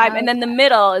 Optimus Prime, and then the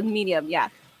middle is medium. Yeah.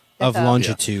 Of That's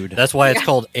longitude. That's why it's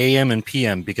called AM and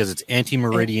PM because it's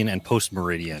anti-meridian and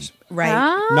post-meridian. Right.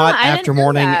 Oh, Not I didn't after know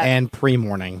morning that. and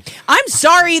pre-morning. I'm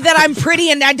sorry that I'm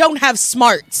pretty and I don't have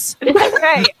smarts.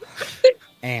 Right.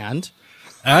 And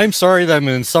I'm sorry that I'm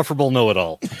an insufferable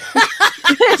know-it-all.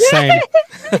 same.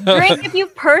 Drink if you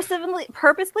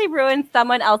purposely ruined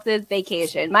someone else's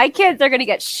vacation. My kids are gonna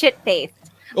get shit faced.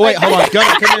 Oh, wait, hold on.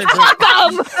 Gunnar, come here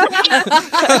and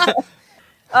drink.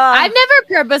 I've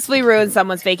never purposely ruined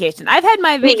someone's vacation. I've had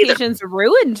my vacations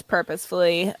ruined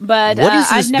purposefully, but What is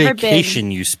this I've never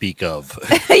vacation you speak of?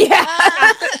 been. Yeah,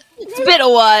 it's been a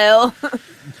while.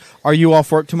 Are you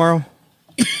off work tomorrow?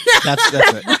 That's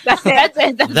it. That's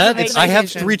it. That's That I have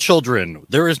vacation. 3 children.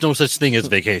 There is no such thing as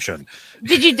vacation.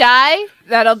 Did you die?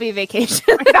 That'll be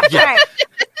vacation. Yeah.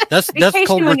 That's Vacation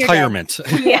called when you're dead. retirement.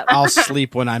 Yeah. I'll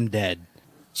sleep when I'm dead.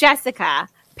 Jessica,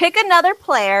 pick another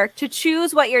player to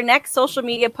choose what your next social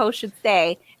media post should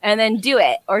say, and then do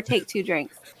it or take 2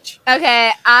 drinks.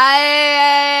 Okay,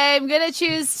 I'm gonna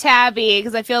choose Tabby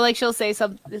because I feel like she'll say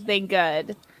something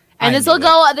good, I and this knew will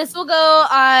go. This will go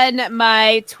on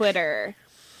my Twitter.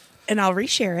 And I'll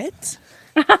reshare it.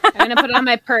 I'm gonna put it on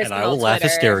my personal. And I will laugh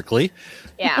Twitter. hysterically.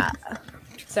 Yeah.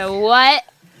 So what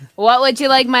would you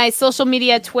like my social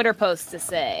media Twitter post to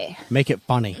say? Make it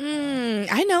funny.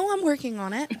 I know. I'm working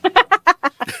on it.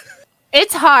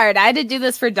 It's hard. I had to do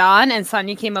this for Dawn, and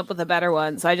Sonia came up with a better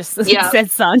one, so I just Yeah.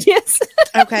 said Sonia's.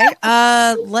 Okay.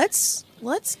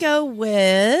 Let's go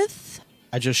with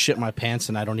I just shit my pants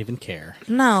and I don't even care.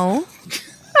 no.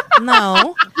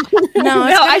 No. No, No,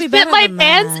 I spit spit my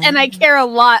pants, and I care a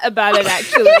lot about it.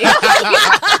 Actually,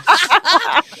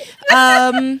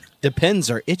 Depends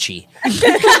are itchy.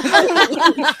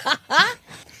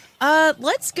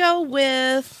 let's go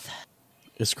with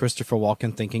Is Christopher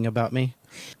Walken thinking about me?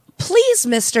 please,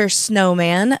 Mr.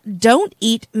 Snowman, don't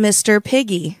eat Mr.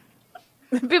 Piggy.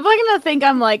 people are gonna think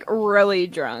I'm like really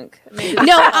drunk. Maybe.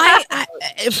 No, I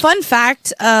fun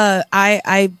fact,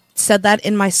 I said that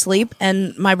in my sleep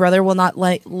and my brother will not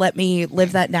let me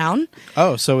live that down.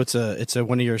 Oh, so it's a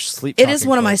one of your sleep. It is talking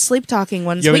one of my quotes. sleep talking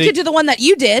ones. You We want me could to- do the one that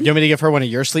you did. You want me to give her one of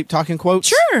your sleep talking quotes?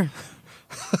 Sure.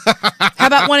 How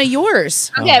about one of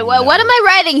yours? Okay, well, no. what am I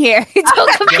writing here?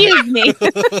 Don't confuse me.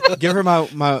 Give her my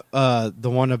the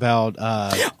one about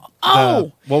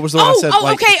Oh. what was the one I said?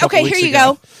 like, a couple okay, weeks here you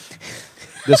ago?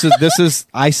 go. This is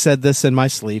I said this in my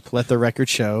sleep. Let the record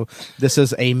show. This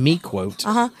is a me quote.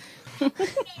 I'm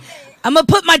gonna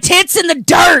put my tits in the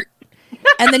dirt.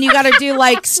 And then you gotta do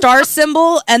like star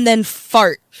symbol and then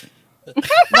fart.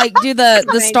 Like do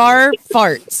the star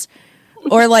farts.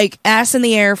 Or like ass in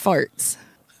the air farts.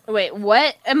 Wait,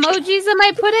 what emojis am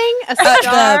I putting? A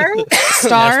star?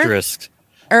 Star Asterisk.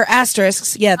 or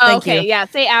asterisks. Yeah, thank okay, you. yeah,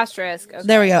 say asterisk. Okay.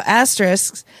 There we go.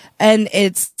 Asterisks. And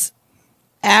it's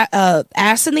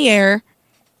ass in the air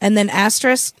and then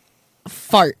asterisk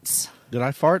farts. Did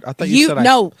I fart? I thought you said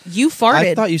You farted.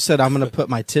 I thought you said I'm going to put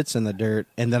my tits in the dirt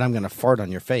and then I'm going to fart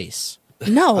on your face.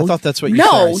 no. I thought that's what you said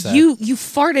I No, said. you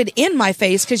farted in my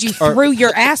face because you threw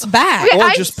your ass back. Or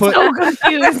I'm just put so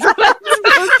confused.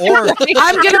 or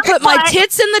I'm gonna put my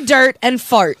tits in the dirt and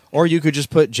fart. or you could just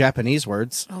put Japanese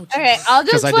words. Okay, I'll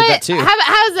just 'Cause I put. did that too.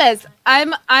 How's this?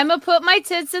 I'm gonna put my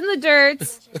tits in the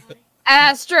dirt.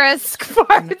 Asterisk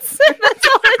farts. That's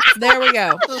all it's There we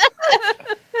go.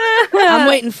 I'm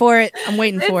waiting for it. I'm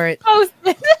waiting for it.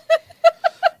 posted.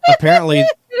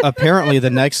 Apparently the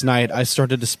next night I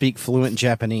started to speak fluent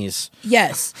Japanese.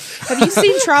 Yes. Have you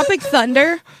seen Tropic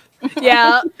Thunder?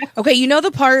 Yeah. Okay, you know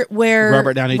the part where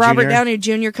Robert Downey Jr.? Robert Downey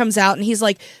Jr. comes out and he's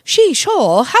like, "She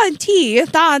sho han ti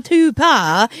da tu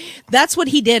pa." That's what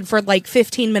he did for like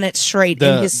 15 minutes straight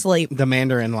in his sleep. The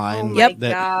Mandarin line. Oh Yep. my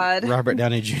God. Robert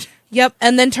Downey Jr. Yep,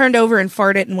 and then turned over and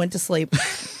farted and went to sleep.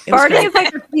 It Farting is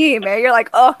like the theme, man. You're like,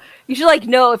 oh, you should like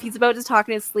know if he's about to talk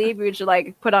in his sleep, you should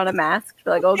like put on a mask.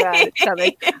 You're like, oh god, it's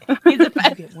coming. He's a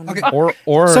pet. Okay.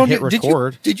 Or Sonia, hit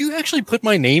record. Did you actually put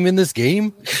my name in this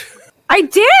game? I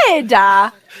did.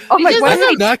 Oh my just I god.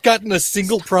 have not gotten a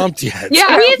single prompt yet.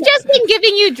 Yeah. We've just been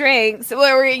giving you drinks.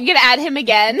 Where we're gonna add him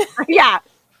again. Yeah.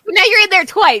 Now you're in there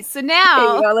twice. So There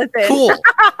now you go, listen. Cool.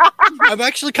 I'm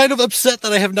actually kind of upset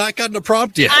that I have not gotten a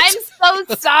prompt yet. I'm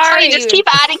so sorry. Sorry, just keep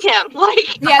adding him.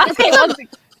 Like, Yeah, this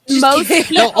is most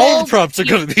Now all people. the prompts are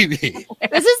going to be me.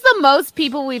 This is the most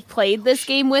people we've played this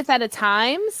game with at a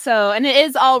time. So, and it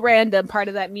is all random. Part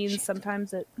of that means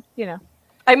sometimes it,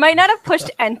 I might not have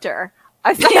pushed enter.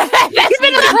 I that's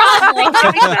been a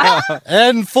problem.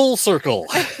 And full circle.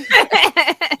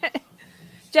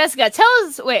 Jessica, tell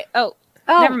us. Wait. Oh,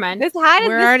 never mind. How did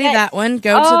We're this already get- that one.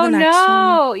 Go Oh to the next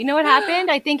no! one. You know what happened?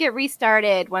 I think it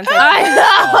restarted once. I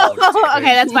know. Oh,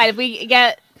 Okay, that's fine. If we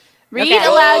read Okay.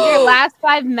 aloud your last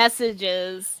 5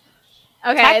 messages.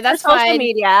 Okay, Text that's or social fine.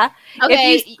 media.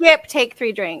 Okay. If you skip, take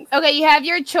 3 drinks. Okay, you have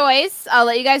your choice. I'll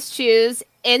let you guys choose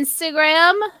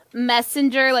Instagram,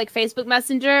 Messenger, like Facebook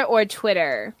Messenger, or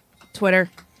Twitter. Twitter.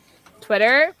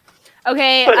 Twitter.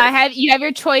 Okay, Twitter. you have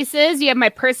your choices. You have my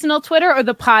personal Twitter or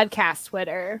the podcast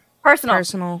Twitter. Personal.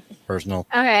 Personal. Personal.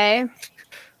 Okay.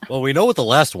 Well, we know what the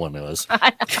last one is.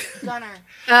 I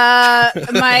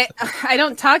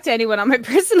don't talk to anyone on my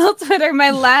personal Twitter.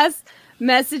 My last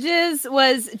messages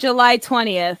was July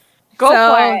 20th. Go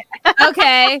for it.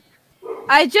 Okay.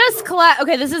 I just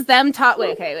okay, this is them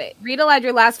wait. Read aloud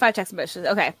your last 5 text messages.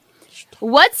 Okay.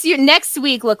 What's your next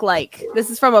week look like? This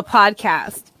is from a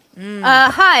podcast.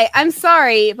 Hi, I'm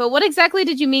sorry, but what exactly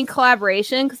did you mean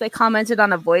collaboration? Because I commented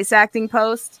on a voice acting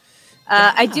post.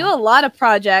 I do a lot of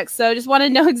projects, so I just want to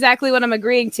know exactly what I'm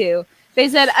agreeing to. They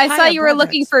said, I saw you were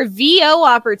looking for VO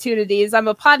opportunities. I'm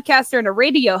a podcaster and a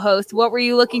radio host. What were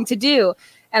you looking to do?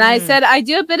 And I said, I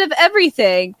do a bit of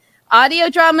everything. Audio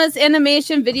dramas,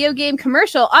 animation, video game,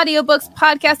 commercial, audiobooks,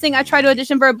 podcasting. I try to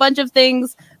audition for a bunch of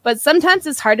things, but sometimes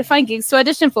it's hard to find gigs to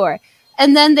audition for.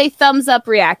 And then they thumbs up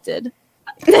reacted.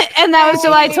 And that was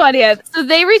July 20th. So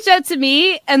they reached out to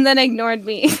me and then ignored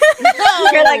me.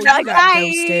 You're like, got bye.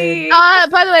 ghosted.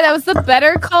 By the way, that was the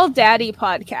Better Call Daddy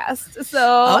podcast.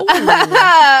 So,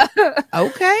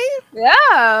 Okay.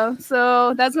 yeah.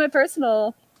 So that's my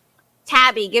personal.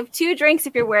 Tabby, give 2 drinks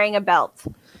if you're wearing a belt.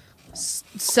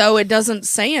 So it doesn't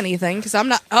say anything because I'm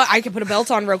not. I can put a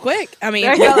belt on real quick. I mean,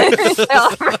 There you who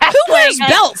go. wears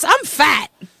belts? I'm fat.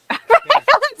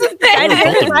 I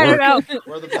don't know.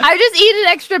 I just eat an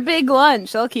extra big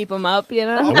lunch. I'll keep them up,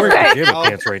 I'm wearing pajama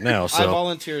pants right now, I so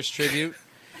volunteer as tribute.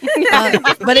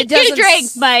 But it Two doesn't.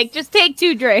 drinks, Mike. Just take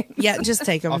 2 drinks. Yeah, just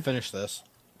take I'll them. finish this.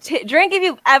 Drink if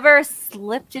you've ever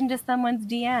slipped into someone's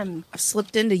DM. I've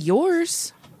slipped into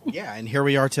yours. Yeah, and here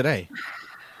we are today.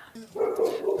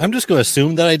 I'm just going to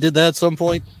assume that I did that at some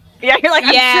point. Yeah, you're like,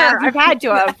 I'm Yeah. sure. I've had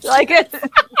to have. Like,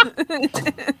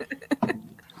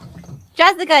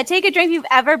 Jessica, take a drink if you've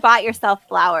ever bought yourself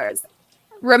flowers.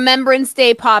 Remembrance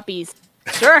Day poppies.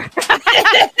 Sure.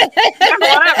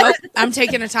 Oh, I'm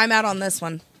taking a timeout on this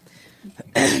one.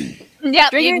 Yeah,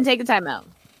 Drink you it. can take a timeout.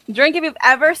 Drink if you've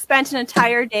ever spent an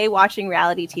entire day watching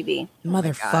reality TV.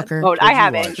 Motherfucker. Oh, I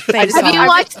haven't. watch? Face Have you off.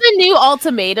 watched the new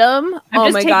Ultimatum? I'm Oh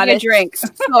just my taking god, a it's drink.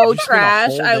 so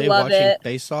trash. I love it.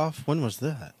 Face Off. When was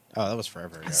that? Oh, that was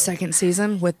forever ago. Second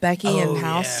season with Becky Oh, and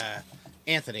House. yeah.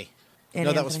 Anthony. And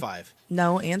No, that was Anthony. 5.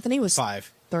 No, Anthony was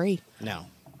 5. 3. No.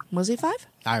 Was he 5?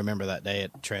 I remember that day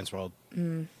at Transworld.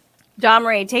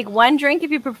 Domri, take 1 drink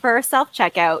if you prefer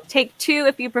self-checkout. Take 2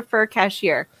 if you prefer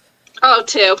cashier. oh,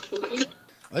 2.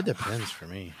 It depends for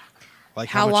me. Like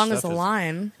How much long stuff is the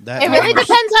line? That It really how much-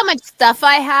 depends how much stuff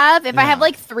I have. If I have Yeah.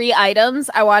 like 3 items,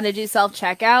 I want to do self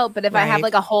checkout. But if I have Right.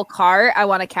 like a whole cart, I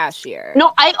want a cashier.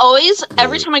 No, I always,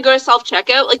 every time I go to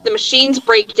self-checkout, like, the machines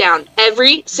break down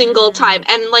every single time.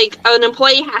 And, like, an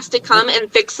employee has to come and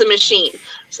fix the machine.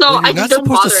 So Well, I you're not just don't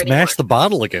supposed to bother smash the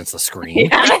bottle against the screen.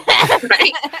 anymore.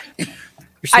 Right? You're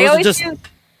I supposed to always just do.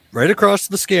 right across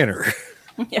the scanner.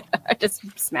 I just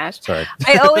smashed. Sorry.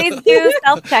 I always do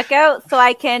self-checkout so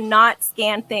I can not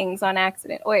scan things on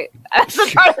accident. Wait, I'm still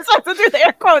trying to do the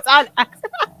air quotes on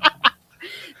accident.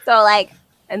 So, like,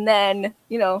 and then,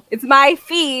 it's my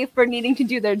fee for needing to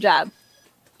do their job.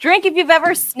 Drink if you've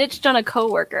ever snitched on a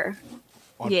coworker.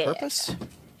 on Yeah. purpose?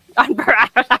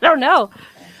 I don't know.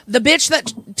 The bitch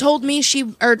that told me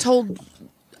told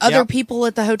other Yep. people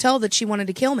at the hotel that she wanted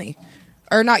to kill me.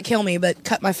 Or not kill me, but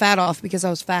cut my fat off because I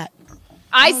was fat.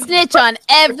 I snitch on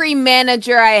every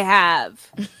manager I have.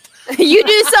 You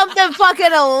do something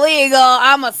fucking illegal,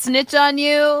 I'm a snitch on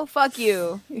you. Fuck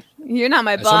you. You're not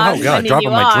my boss. Somehow, I God, mean, dropping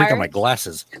you my drink are. on my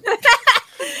glasses.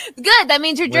 Good. That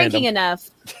means you're drinking enough.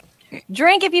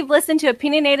 Drink if you've listened to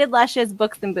Opinionated Lushes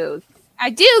Books and Booze. I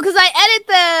do, because I edit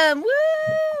them.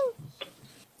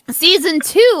 Woo! Season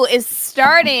 2 is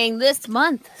starting this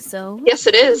month, so Yes,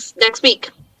 it is. Next week.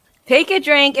 Take a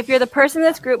drink if you're the person in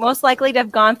this group most likely to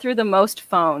have gone through the most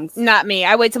phones. not me.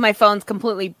 I wait till my phone's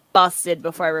completely busted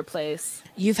before I replace.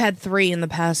 You've had 3 in the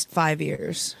past 5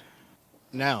 years,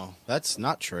 No, that's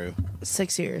not true.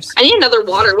 6 years. I need another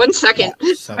water. 1 second.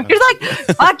 7. You're like,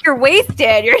 fuck, you're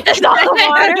wasted. You're just on the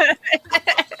water.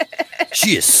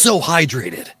 She is so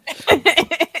hydrated.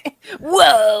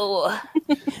 Whoa!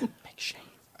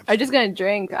 I'm just going to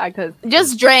drink because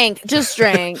Just drink.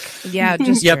 Yeah,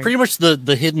 just Yeah, drink. pretty much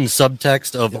the hidden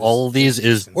subtext of all of these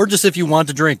is, or just if you want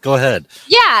to drink, go ahead.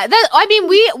 Yeah,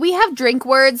 we have drink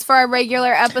words for our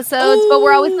regular episodes, but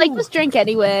we're always like, just drink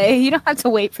anyway. You don't have to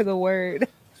wait for the word.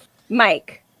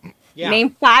 Mike, name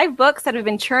 5 books that have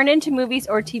been turned into movies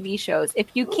or TV shows. If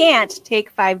you can't, take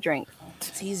 5 drinks.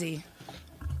 It's easy.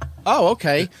 Oh,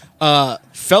 okay.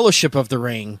 Fellowship of the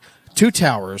Ring, Two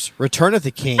Towers, Return of the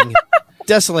King,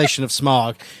 Desolation of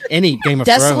Smog, any Game of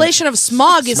Desolation of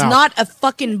Smog is Smog. not a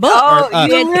fucking book.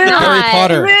 Thrones. you lose. Harry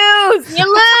Potter. Lose! You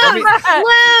lose.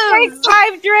 Take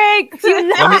 5 drinks! You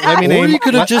know? Let me Or name. you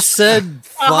could have just said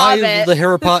 5 Hobbit. of the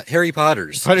Harry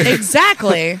Potters.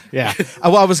 Exactly. Yeah.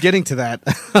 Well, I was getting to that.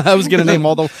 I was going to name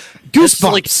all the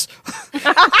Goosebumps.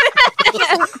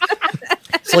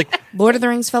 It's like, Lord of the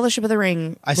Rings, Fellowship of the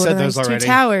Ring. I Lord said of the those Rings, already. Two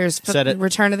Towers, Said it.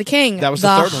 Return of the King. That was the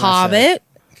third one I said. Hobbit,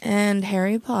 and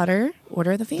Harry Potter,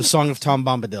 Order of the The Phoenix. Song of Tom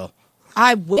Bombadil.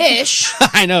 I wish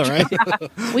I know, right?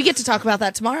 we get to talk about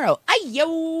that tomorrow.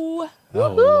 Ayo!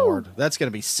 Oh, Lord. That's going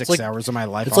to be 6 like- hours of my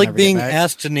life. it's I'll like never being get back.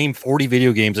 asked to name 40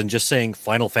 video games and just saying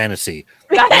Final Fantasy.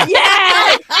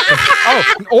 Yes!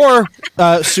 Oh,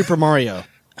 or Super Mario,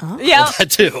 Yeah. That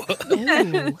too.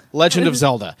 Ooh. Legend of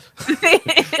Zelda,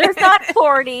 There's not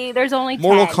 40. There's only 10.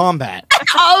 Mortal Kombat.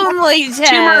 Only 10.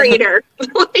 Tomb Raider.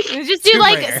 You just do Tomb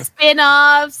like Raider.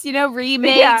 spin-offs,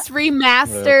 remakes,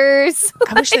 remasters.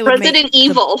 I wish they would Resident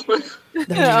Evil.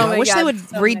 I my wish they God, would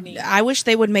so read. many. I wish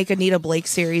they would make Anita Blake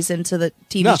series into the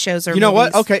TV No, shows or you know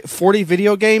what? movies. Okay, 40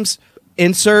 video games.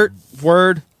 Insert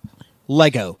word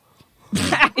Lego.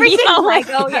 Everything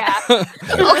Lego, yeah.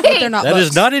 Okay, They're not That books.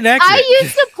 is not inaccurate. I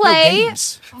used to play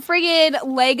Games. friggin'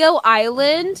 Lego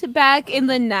Island back in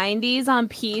the 90s on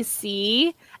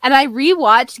PC, and I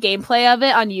rewatched gameplay of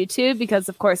it on YouTube because,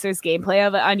 of course, there's gameplay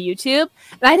of it on YouTube,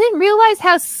 and I didn't realize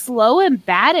how slow and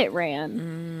bad it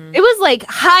ran. It was like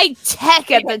high tech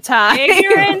at the time.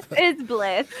 Ignorance is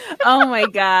bliss. Oh my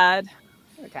god.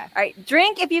 Okay. All right,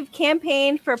 drink if you've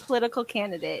campaigned for a political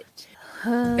candidate.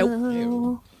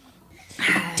 Nope.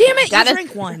 Damn it! Gotta- You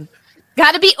drank one.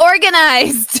 Gotta be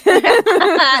organized.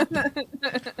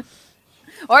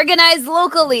 Organized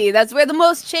locally. That's where the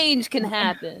most change can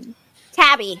happen.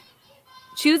 Tabby,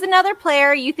 choose another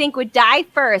player you think would die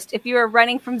first if you were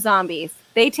running from zombies.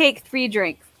 They take 3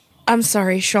 drinks. I'm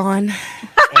sorry, Sean.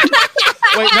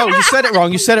 Wait, no, you said it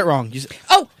wrong. You said it wrong.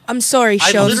 Oh, I'm sorry,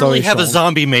 I Sean. literally Sorry, have a Sean.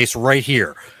 zombie mace right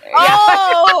here.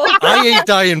 Oh! I ain't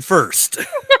dying first. You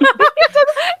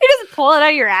just pull it out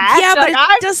of your ass. Yeah, but Like,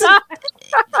 I'm it doesn't.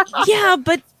 Yeah,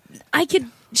 but I could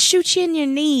shoot you in your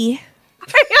knee.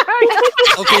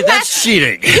 Okay, that's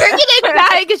cheating. You're gonna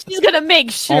die because she's gonna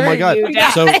make sure. Oh my god. You die.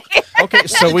 So okay,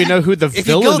 so we know who the If you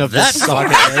villain go of this that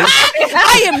far. saga is.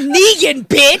 I am Negan,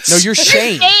 bitch. No, you're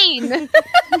Shane. Shane.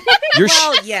 You're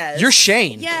Well, yes. you're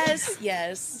Shane.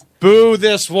 Yes. Boo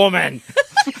this woman.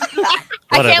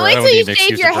 I Whatever, can't wait I don't till you need an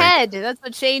shave excuse your to drink. head. That's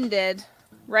what Shane did.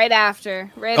 Right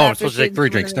after. Right Oh, I'm after supposed to take Shane's 3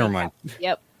 drinks. murder. Never mind.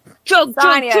 Yep. Chug,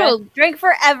 Sonia, chug, chug. drink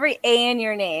for every A in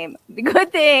your name. The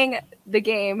good thing, the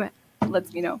game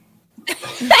lets me know.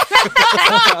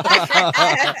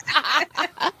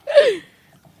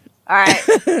 All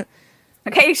right.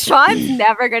 Okay, Sean's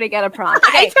never gonna get a prompt.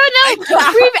 I Okay, don't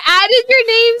know. We've added your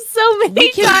name so many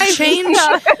We can times. change.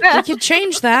 We can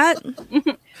change that.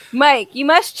 Mike, you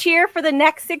must cheer for the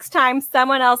next 6 times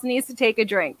someone else needs to take a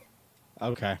drink.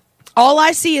 Okay. All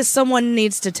I see is someone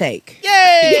needs to take.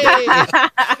 Yay!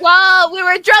 Well, we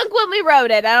were drunk when we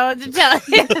wrote it. I don't know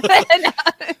what to tell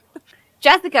you.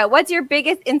 Jessica, what's your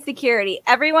biggest insecurity?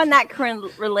 Everyone that can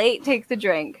relate takes a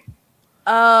drink.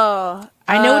 Oh.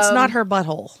 I know it's not her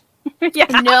butthole. Yeah.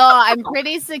 No, I'm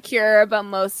pretty secure about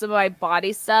most of my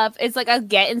body stuff. It's like I'll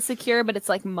get insecure, but it's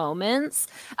like moments.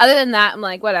 Other than that, I'm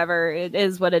like, whatever. It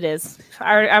is what it is.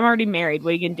 I'm already married.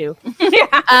 What are you gonna do?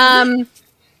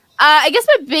 I guess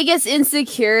my biggest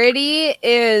insecurity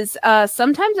is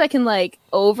sometimes I can like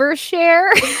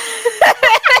overshare.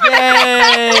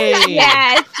 Yay!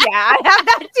 Yes, I have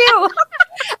that too.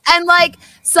 And like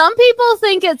some people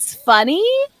think it's funny,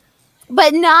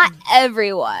 but not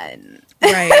everyone.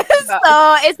 Right.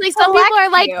 So it's like some people are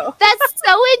like, you. that's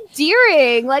so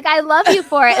endearing. Like I love you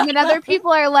for it. And then other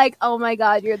people are like, oh my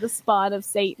God, you're the spawn of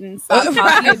Satan. Stop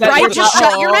talking about Right, your just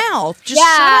shut your butthole." mouth. Just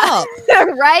shut up.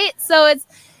 Right? So it's,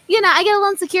 I get a little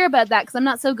insecure about that because I'm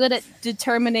not so good at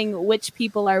determining which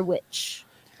people are which.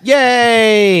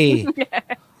 Yay!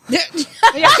 Yeah,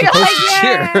 you're like,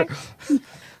 Cheer. "Yay."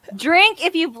 Drink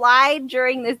if you've lied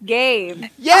during this game.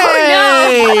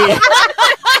 Yay!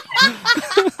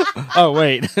 Oh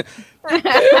wait!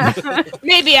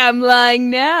 Maybe I'm lying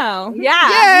now.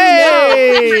 Yeah.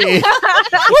 Yay!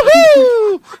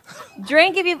 Woohoo!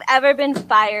 Drink if you've ever been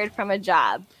fired from a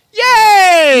job.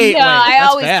 Yay! No, Wait, I that's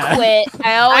always bad. quit.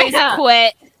 I always know.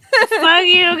 quit. Fuck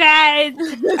you guys.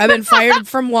 I've been fired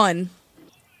from one.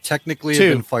 Technically, Two.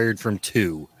 I've been fired from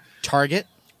 2. Target.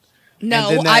 No,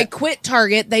 And then I that- quit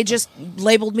Target. They just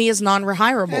labeled me as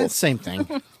non-rehirable. Same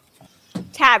thing.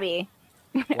 Tabby,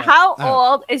 how Oh.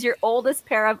 old is your oldest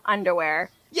pair of underwear?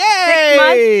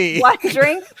 Yay! 6 months, 1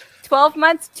 drink. 12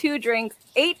 months, 2 drinks.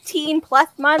 18 plus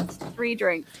months, 3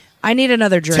 drinks. I need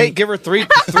another drink. Give her three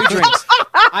drinks.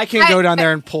 I can go down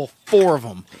there and pull 4 of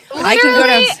them. I can go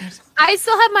Literally, down. I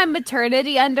still have my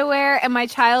maternity underwear, and my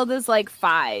child is like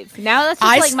 5. Now that's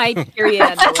just I like s- my period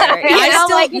underwear. You I know,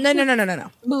 still like,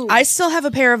 no. move. I still have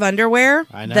a pair of underwear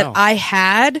I know. that I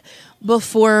had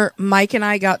before Mike and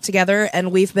I got together,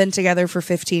 and we've been together for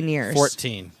 15 years.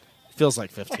 14. Feels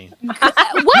like 15.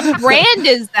 What brand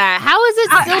is that? How is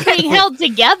it still being held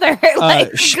together? Like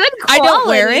good quality. I don't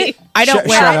wear it. I don't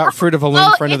wear Shout it. out Fruit of a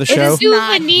Loom, Oh, friend of the it's show. a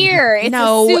souvenir. It's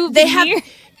No, a souvenir. they have.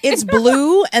 It's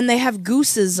blue, and they have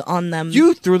gooses on them.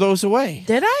 You threw those away.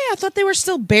 Did I? I thought they were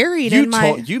still buried in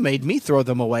my. You made me throw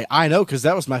them away. I know, because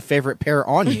that was my favorite pair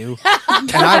on you,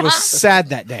 and I was sad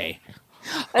that day.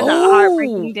 That's a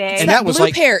heartbreaking day. It's And that that was blue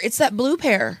like- pair. It's that blue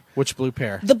pair. Which blue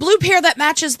pair? The blue pair that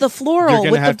matches the floral. You're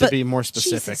gonna with have the to be more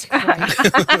specific. Jesus Christ.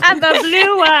 the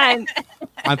blue one.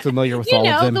 I'm familiar with You all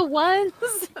of know them. the ones.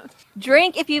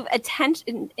 Drink if you've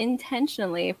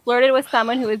intentionally flirted with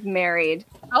someone who is married.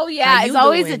 Oh yeah, How it's you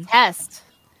always doing? a test.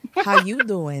 How you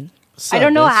doing? I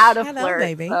don't know how to Hello, flirt.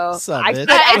 baby. So Sup, I bitch? said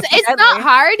It's not accidentally.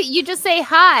 hard. You just say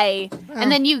hi,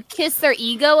 and then you kiss their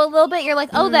ego a little bit. You're like,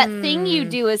 oh, that thing you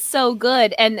do is so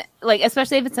good, and like,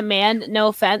 especially if it's a man. No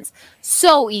offense,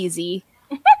 so easy.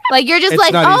 Like you're just It's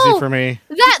like, not oh, easy for me.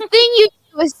 that thing you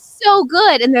do is so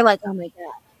good, and they're like, oh my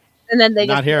god, and then they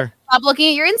Not just here. stop looking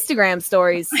at your Instagram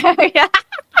stories. Yeah.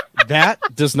 That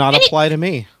does not apply to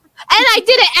me. And I did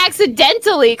it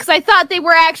accidentally because I thought they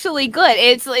were actually good.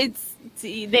 It's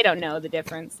they don't know the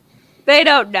difference. They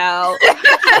don't know.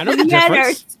 I know the Men are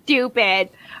difference. stupid.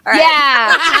 All right.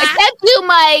 Yeah, except you,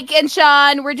 Mike and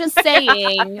Sean. We're just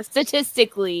saying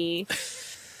statistically.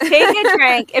 Take a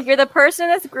drink if you're the person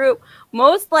in this group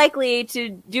most likely to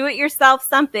do it yourself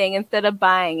something instead of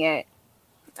buying it.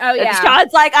 Oh And yeah,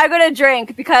 Sean's like, I'm gonna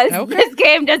drink because Okay. this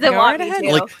game doesn't Go want right me ahead.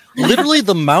 to. Like literally,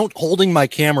 the mount holding my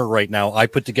camera right now, I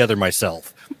put together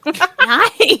myself. nice.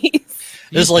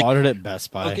 You It's like bought it at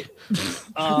Best Buy.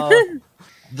 Okay.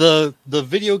 The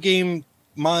video game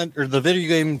or the video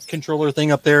game controller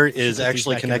thing up there is Like he's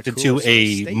actually back in the connected cool to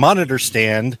a state. monitor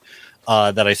stand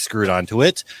that I screwed onto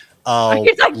it. He's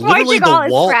like Literally, pointing all the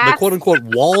his wall, the crafts. quote unquote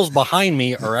walls behind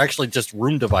me are actually just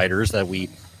room dividers that we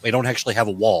don't actually have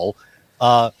a wall.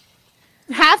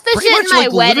 Half the Pretty shit much in my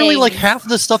like wedding. literally like half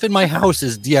the stuff in my house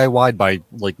is DIY'd by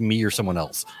like me or someone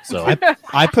else. So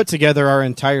I put together our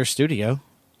entire studio.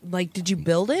 Like, did you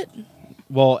build it?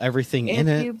 Well, everything if in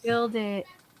it. you build it.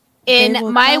 in They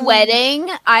will my come. wedding,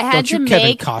 I had Don't to you Kevin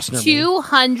make Costner me.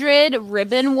 200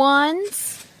 ribbon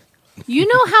wands. You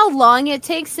know how long it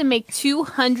takes to make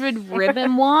 200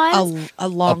 ribbon wands? A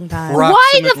long time.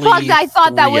 Why the fuck approximately I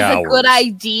thought that 3 was a good hours.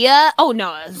 idea? Oh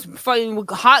no, it was fucking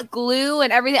hot glue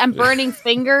and everything. I'm burning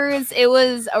fingers. It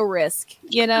was a risk,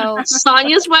 you know.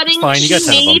 Sonia's wedding, Fine, you she got 10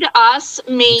 of them. made us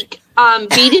make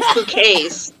beaded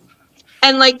bouquets.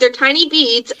 And like they're tiny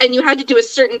beads, and you had to do a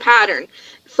certain pattern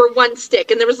for one stick.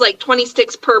 And there was like 20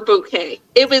 sticks per bouquet.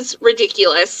 It was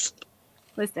ridiculous.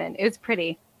 Listen, it was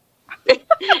pretty.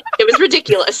 It was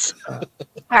ridiculous. All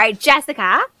right,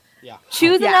 Jessica. Yeah.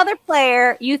 Choose Yeah. another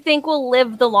player you think will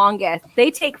live the longest. They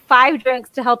take 5 drinks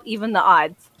to help even the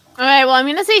odds. All right, well, I'm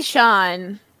gonna say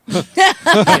Sean. I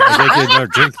get another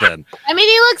drink then. I mean,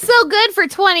 he looks so good for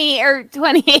 20 or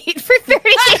 28 for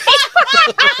 38.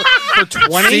 For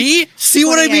 20? See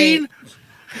what I 28. mean?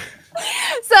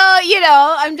 So, you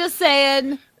know, I'm just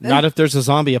saying. Not if there's a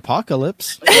zombie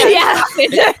apocalypse. Yeah.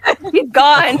 He's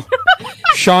gone.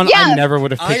 Sean, Yeah. I never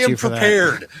would have I picked am you for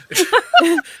prepared.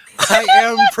 I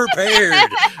am prepared.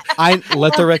 that. I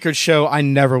let the record show. I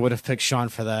never would have picked Sean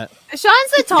for that.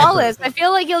 Sean's the tallest. I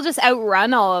feel like he'll just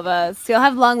outrun all of us. He'll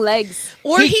have long legs.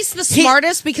 Or he's the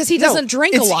smartest because he doesn't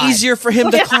drink a lot. It's easier for him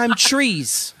to climb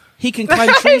trees. He can climb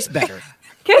trees better.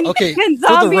 Okay, Can for the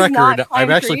zombies not record, climb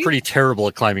I'm actually trees? pretty terrible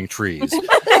at climbing trees.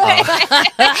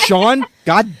 Sean,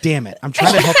 god damn it. I'm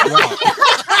trying to help you out.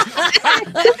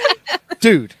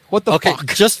 Dude, what the Okay, fuck?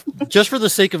 just for the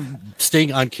sake of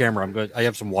staying on camera, I'm good. I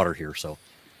have some water here, so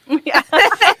There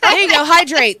you go.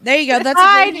 Hydrate. There you go. That's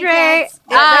a drinking Hydrate.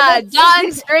 counts.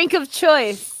 Don's drink of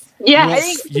choice.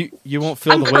 Yes. You won't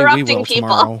feel I'm the way we corrupting will people.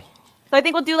 tomorrow. So I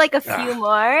think we'll do like a few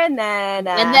more, and then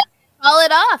And then call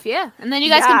it off, yeah. And then you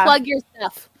guys Yeah. can plug your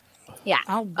stuff.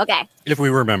 okay, if we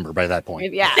remember by that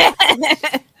point. yeah.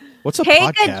 What's a Take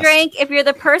podcast? a drink if you're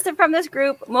the person from this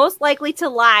group most likely to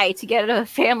lie to get a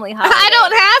family holiday. I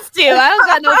don't have to. I don't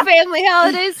got no family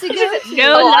holidays to go to.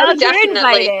 No, Oh, love, I'm you're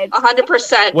definitely invited.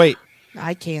 100%. Wait,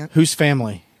 I can't. whose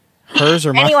family? Hers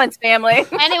or mine? Anyone's family.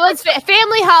 Anyone's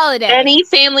family holiday. Any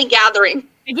family gathering.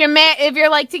 If you're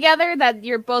like together, that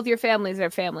both your families are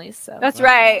families. So That's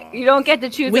right. You don't get to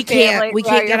choose We a family. can't. We for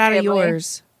can't your get out of family.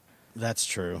 yours. That's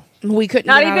true. We couldn't.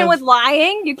 Not get out even of- with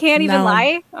lying. You can't even No.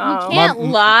 lie. Oh. can't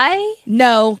lie.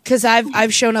 No, because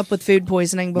I've shown up with food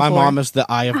poisoning before. My mom is the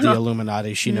eye of the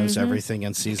Illuminati. She knows everything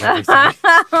and sees everything.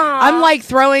 I'm like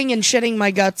throwing and shitting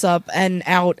my guts up and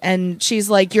out, and she's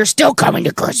like, "You're still coming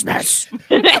to Christmas."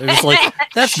 It was like,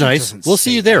 that's She nice. doesn't We'll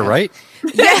say see you there, that. right?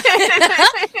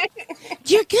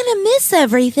 You're gonna miss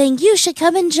everything. You should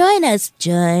come and join us.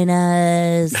 Join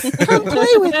us. Come play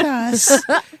with us.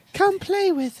 Come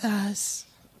play with us.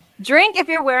 Drink if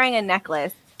you're wearing a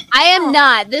necklace. I am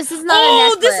not. This is not a Oh,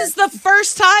 necklace. this is the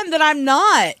first time that I'm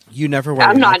not. You never wear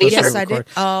I'm a not necklace either. to Yes, I did. record.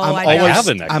 Oh, I'm I always- know. have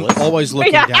a necklace. I'm always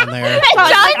looking Yeah. down there.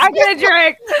 I'm gonna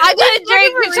drink. I'm gonna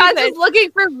drink. for Sean's reasons. just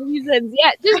looking for reasons.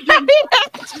 Yeah, just drink.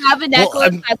 Have a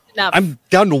necklace. That's enough. I'm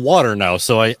down to water now,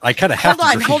 so I kind of have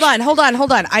Hold on, to.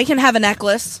 hold on. I can have a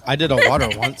necklace. I did a water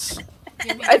once.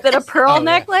 Is it a pearl Oh, yeah.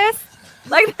 necklace?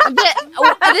 Like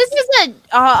This is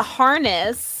a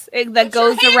harness that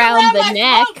goes around the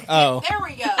neck. Oh, There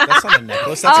we go. that's not a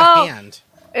necklace. That's Oh. a hand.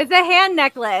 it's a hand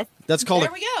necklace. That's called.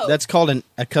 There we go. That's called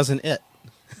a cousin. It.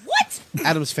 What?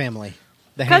 Adam's family.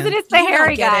 The Because hand. it is the You don't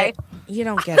hairy get guy. it. You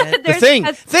don't get it. The There's thing.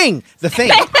 a- Thing. The thing.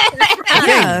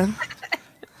 Yeah.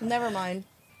 Never mind.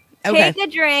 Okay. Take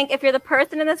a drink if you're the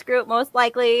person in this group most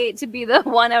likely to be the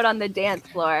one out on the dance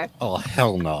floor. Oh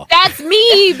hell no! That's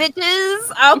me,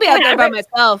 bitches. I'll be out there by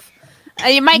myself.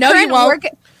 My No, you current won't.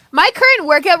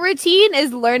 workout routine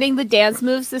is learning the dance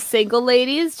moves to single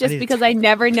ladies, just need to because I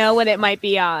never know when it might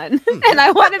be on, and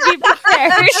I want to be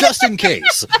prepared Just in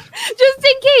case. just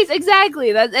in case.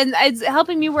 Exactly. That and it's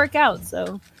helping me work out. So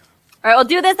All right, we'll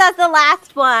do this as the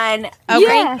last one. Okay.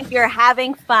 Drink if you're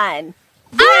having fun.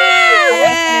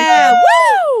 Yeah.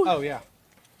 Woo! Oh yeah.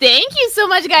 thank you so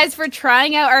much, guys, for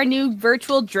trying out our new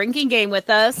virtual drinking game with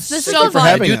us. This is Thank you so for fun. I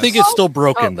having do us. think it's still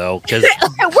broken though, because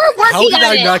We're working how did on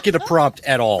I it not get a prompt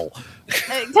at all?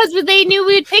 because they knew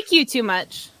we'd pick you too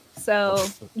much. So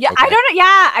Yeah, Okay. I don't know.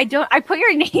 Yeah, I don't. I put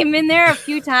your name in there a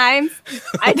few times.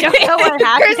 I don't know what there's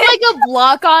happened. like a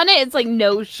block on it. It's like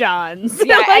no Sean's.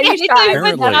 Yeah, like, any anything Sean.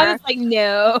 but that, I was like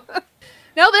no.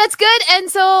 No, but that's good. And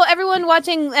so everyone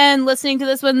watching and listening to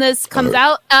this when this comes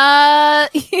out,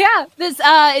 this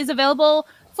is available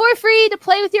for free to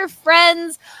play with your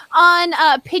friends on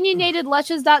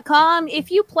opinionatedlushes.com.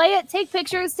 If you play it, take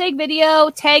pictures, take video,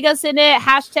 tag us in it,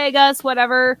 hashtag us,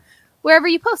 whatever, wherever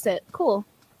you post it. Cool.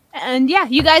 And yeah,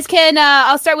 you guys can,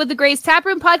 I'll start with the Gray's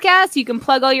Taproom podcast. You can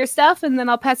plug all your stuff, and then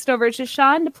I'll pass it over to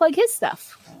Sean to plug his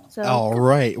stuff. So All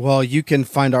right. Well, you can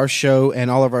find our show and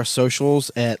all of our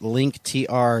socials at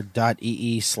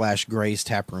linktr.ee/Gray's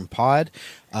Taproom Pod.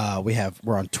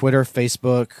 We're on Twitter,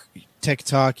 Facebook,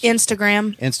 TikTok,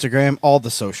 Instagram. all the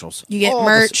socials. You get All the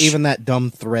merch. even that dumb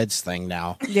Threads thing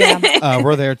now. Yeah.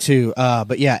 We're there too.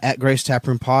 But yeah, at Gray's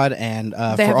Taproom Pod, and They for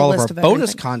have a all of our list of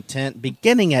bonus everything. content,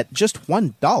 beginning at just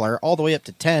 $1 all the way up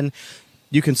to $10,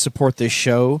 you can support this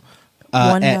show.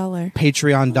 At $1.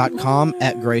 patreon.com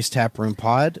at Gray's Taproom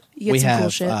Pod. You get We some cool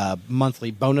have shit.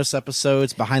 monthly bonus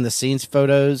episodes, behind the scenes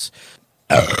photos,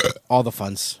 all the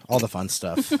fun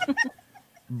stuff.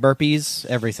 Burpees,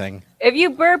 everything. If you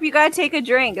burp, you gotta take a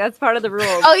drink. That's part of the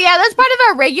rules. Oh yeah, that's part of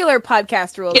our regular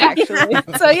podcast rules, Yeah. actually.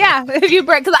 So yeah, if you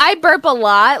burp, because I burp a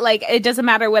lot, like it doesn't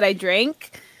matter what I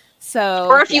drink. So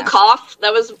Or if you yeah. cough,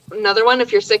 that was another one.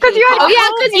 If you're sick and Because you had cough. Oh, yeah,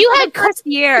 'cause you had first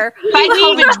year. I had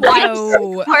COVID twice.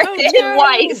 No.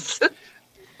 Twice.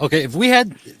 Oh,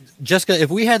 Jessica, if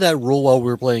we had that rule while we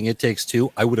were playing It Takes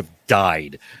Two, I would have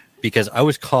died because I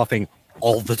was coughing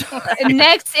all the time.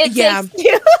 Next, it Yeah. takes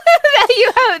two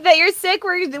that you're sick.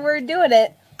 We're doing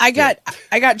it. I got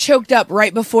choked up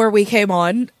right before we came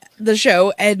on the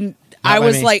show, and Not I by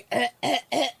was me. like,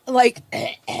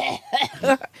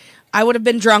 I would have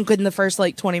been drunk in the first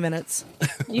like 20 minutes.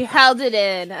 You held it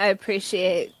in. I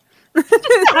appreciate.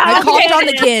 I coughed on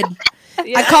the kid.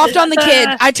 I coughed on the kid.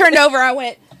 I turned over. I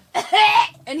went,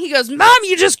 and he goes, "Mom,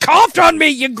 you just coughed on me.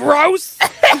 You gross."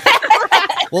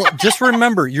 Well, just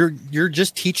remember, you're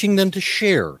just teaching them to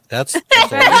share. That's all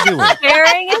you're doing.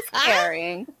 Sharing is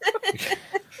caring.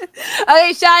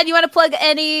 Okay, Sean, you want to plug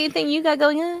anything you got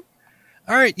going on?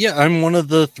 All right, yeah, I'm one of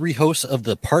the 3 hosts of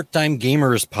the Part-Time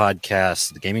Gamers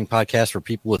podcast, the gaming podcast for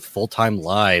people with full-time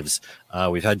lives.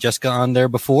 We've had Jessica on there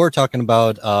before talking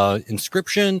about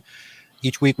Inscription.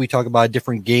 Each week we talk about a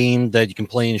different game that you can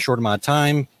play in a short amount of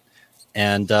time.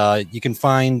 And you can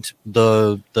find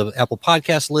the Apple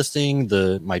Podcast listing,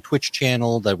 my Twitch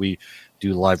channel that we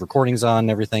do live recordings on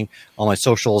and everything, all my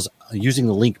socials using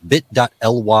the link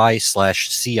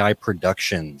bit.ly/CI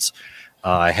Productions.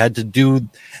 I had to do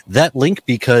that link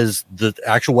because the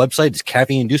actual website is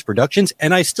Caffeine Induced Productions,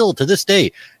 and I still, to this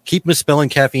day, keep misspelling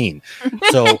caffeine.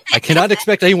 So I cannot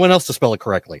expect anyone else to spell it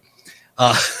correctly.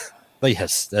 But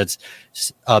yes, that's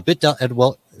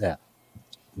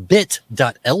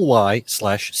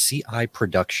bit.ly/CI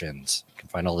Productions. You can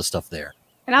find all this stuff there.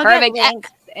 And I'll Perfect. get links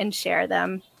and share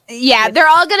them. Yeah, they're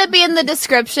all going to be in the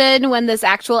description when this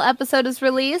actual episode is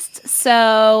released.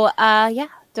 So, yeah,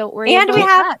 don't worry. And about we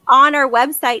have that. on our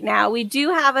website now, we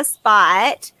do have a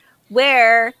spot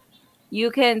where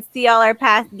you can see all our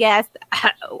past guests.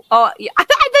 Oh, yeah.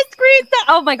 The screen.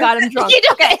 Oh my God, I'm drunk. You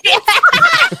don't-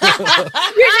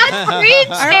 You're not screen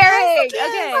sharing.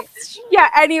 Okay. Yeah.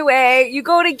 Anyway, you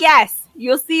go to guests.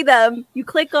 You'll see them. You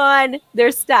click on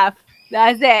their stuff.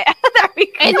 That's it. There we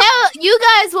go. And now you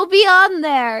guys will be on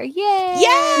there. Yay.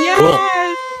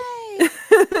 Yes.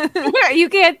 You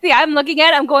can't see. I'm looking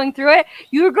at it. I'm going through it.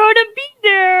 You're going to be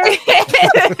there.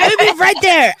 I'm gonna be right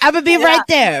there. I'm gonna be right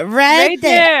there. Right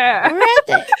there. Right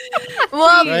there.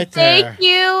 Well, Right thank there.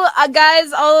 you,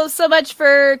 guys, all so much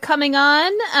for coming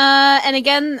on. And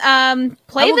again,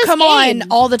 play I will this come game. on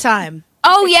all the time.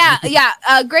 Oh yeah.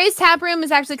 Gray's Tap Room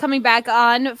is actually coming back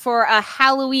on for a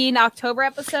Halloween October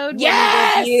episode. where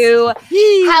Yes! we review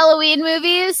Halloween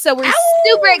movies. So we're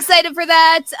super excited for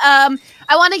that.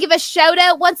 I want to give a shout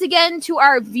out once again to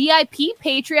our VIP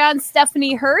Patreon,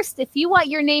 Stephanie Hurst. If you want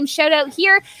your name shout out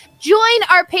here, join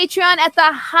our Patreon at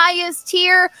the highest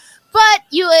tier. But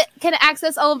you can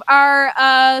access all of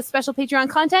our special Patreon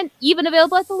content, even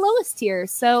available at the lowest tier.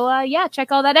 So, yeah,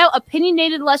 check all that out.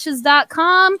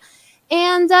 OpinionatedLushes.com.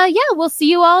 And, yeah, we'll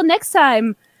see you all next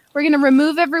time. We're going to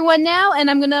remove everyone now, and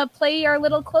I'm going to play our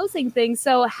little closing thing.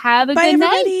 So have a Bye, good night.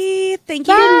 everybody. Thank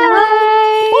you.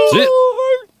 Bye. That's it.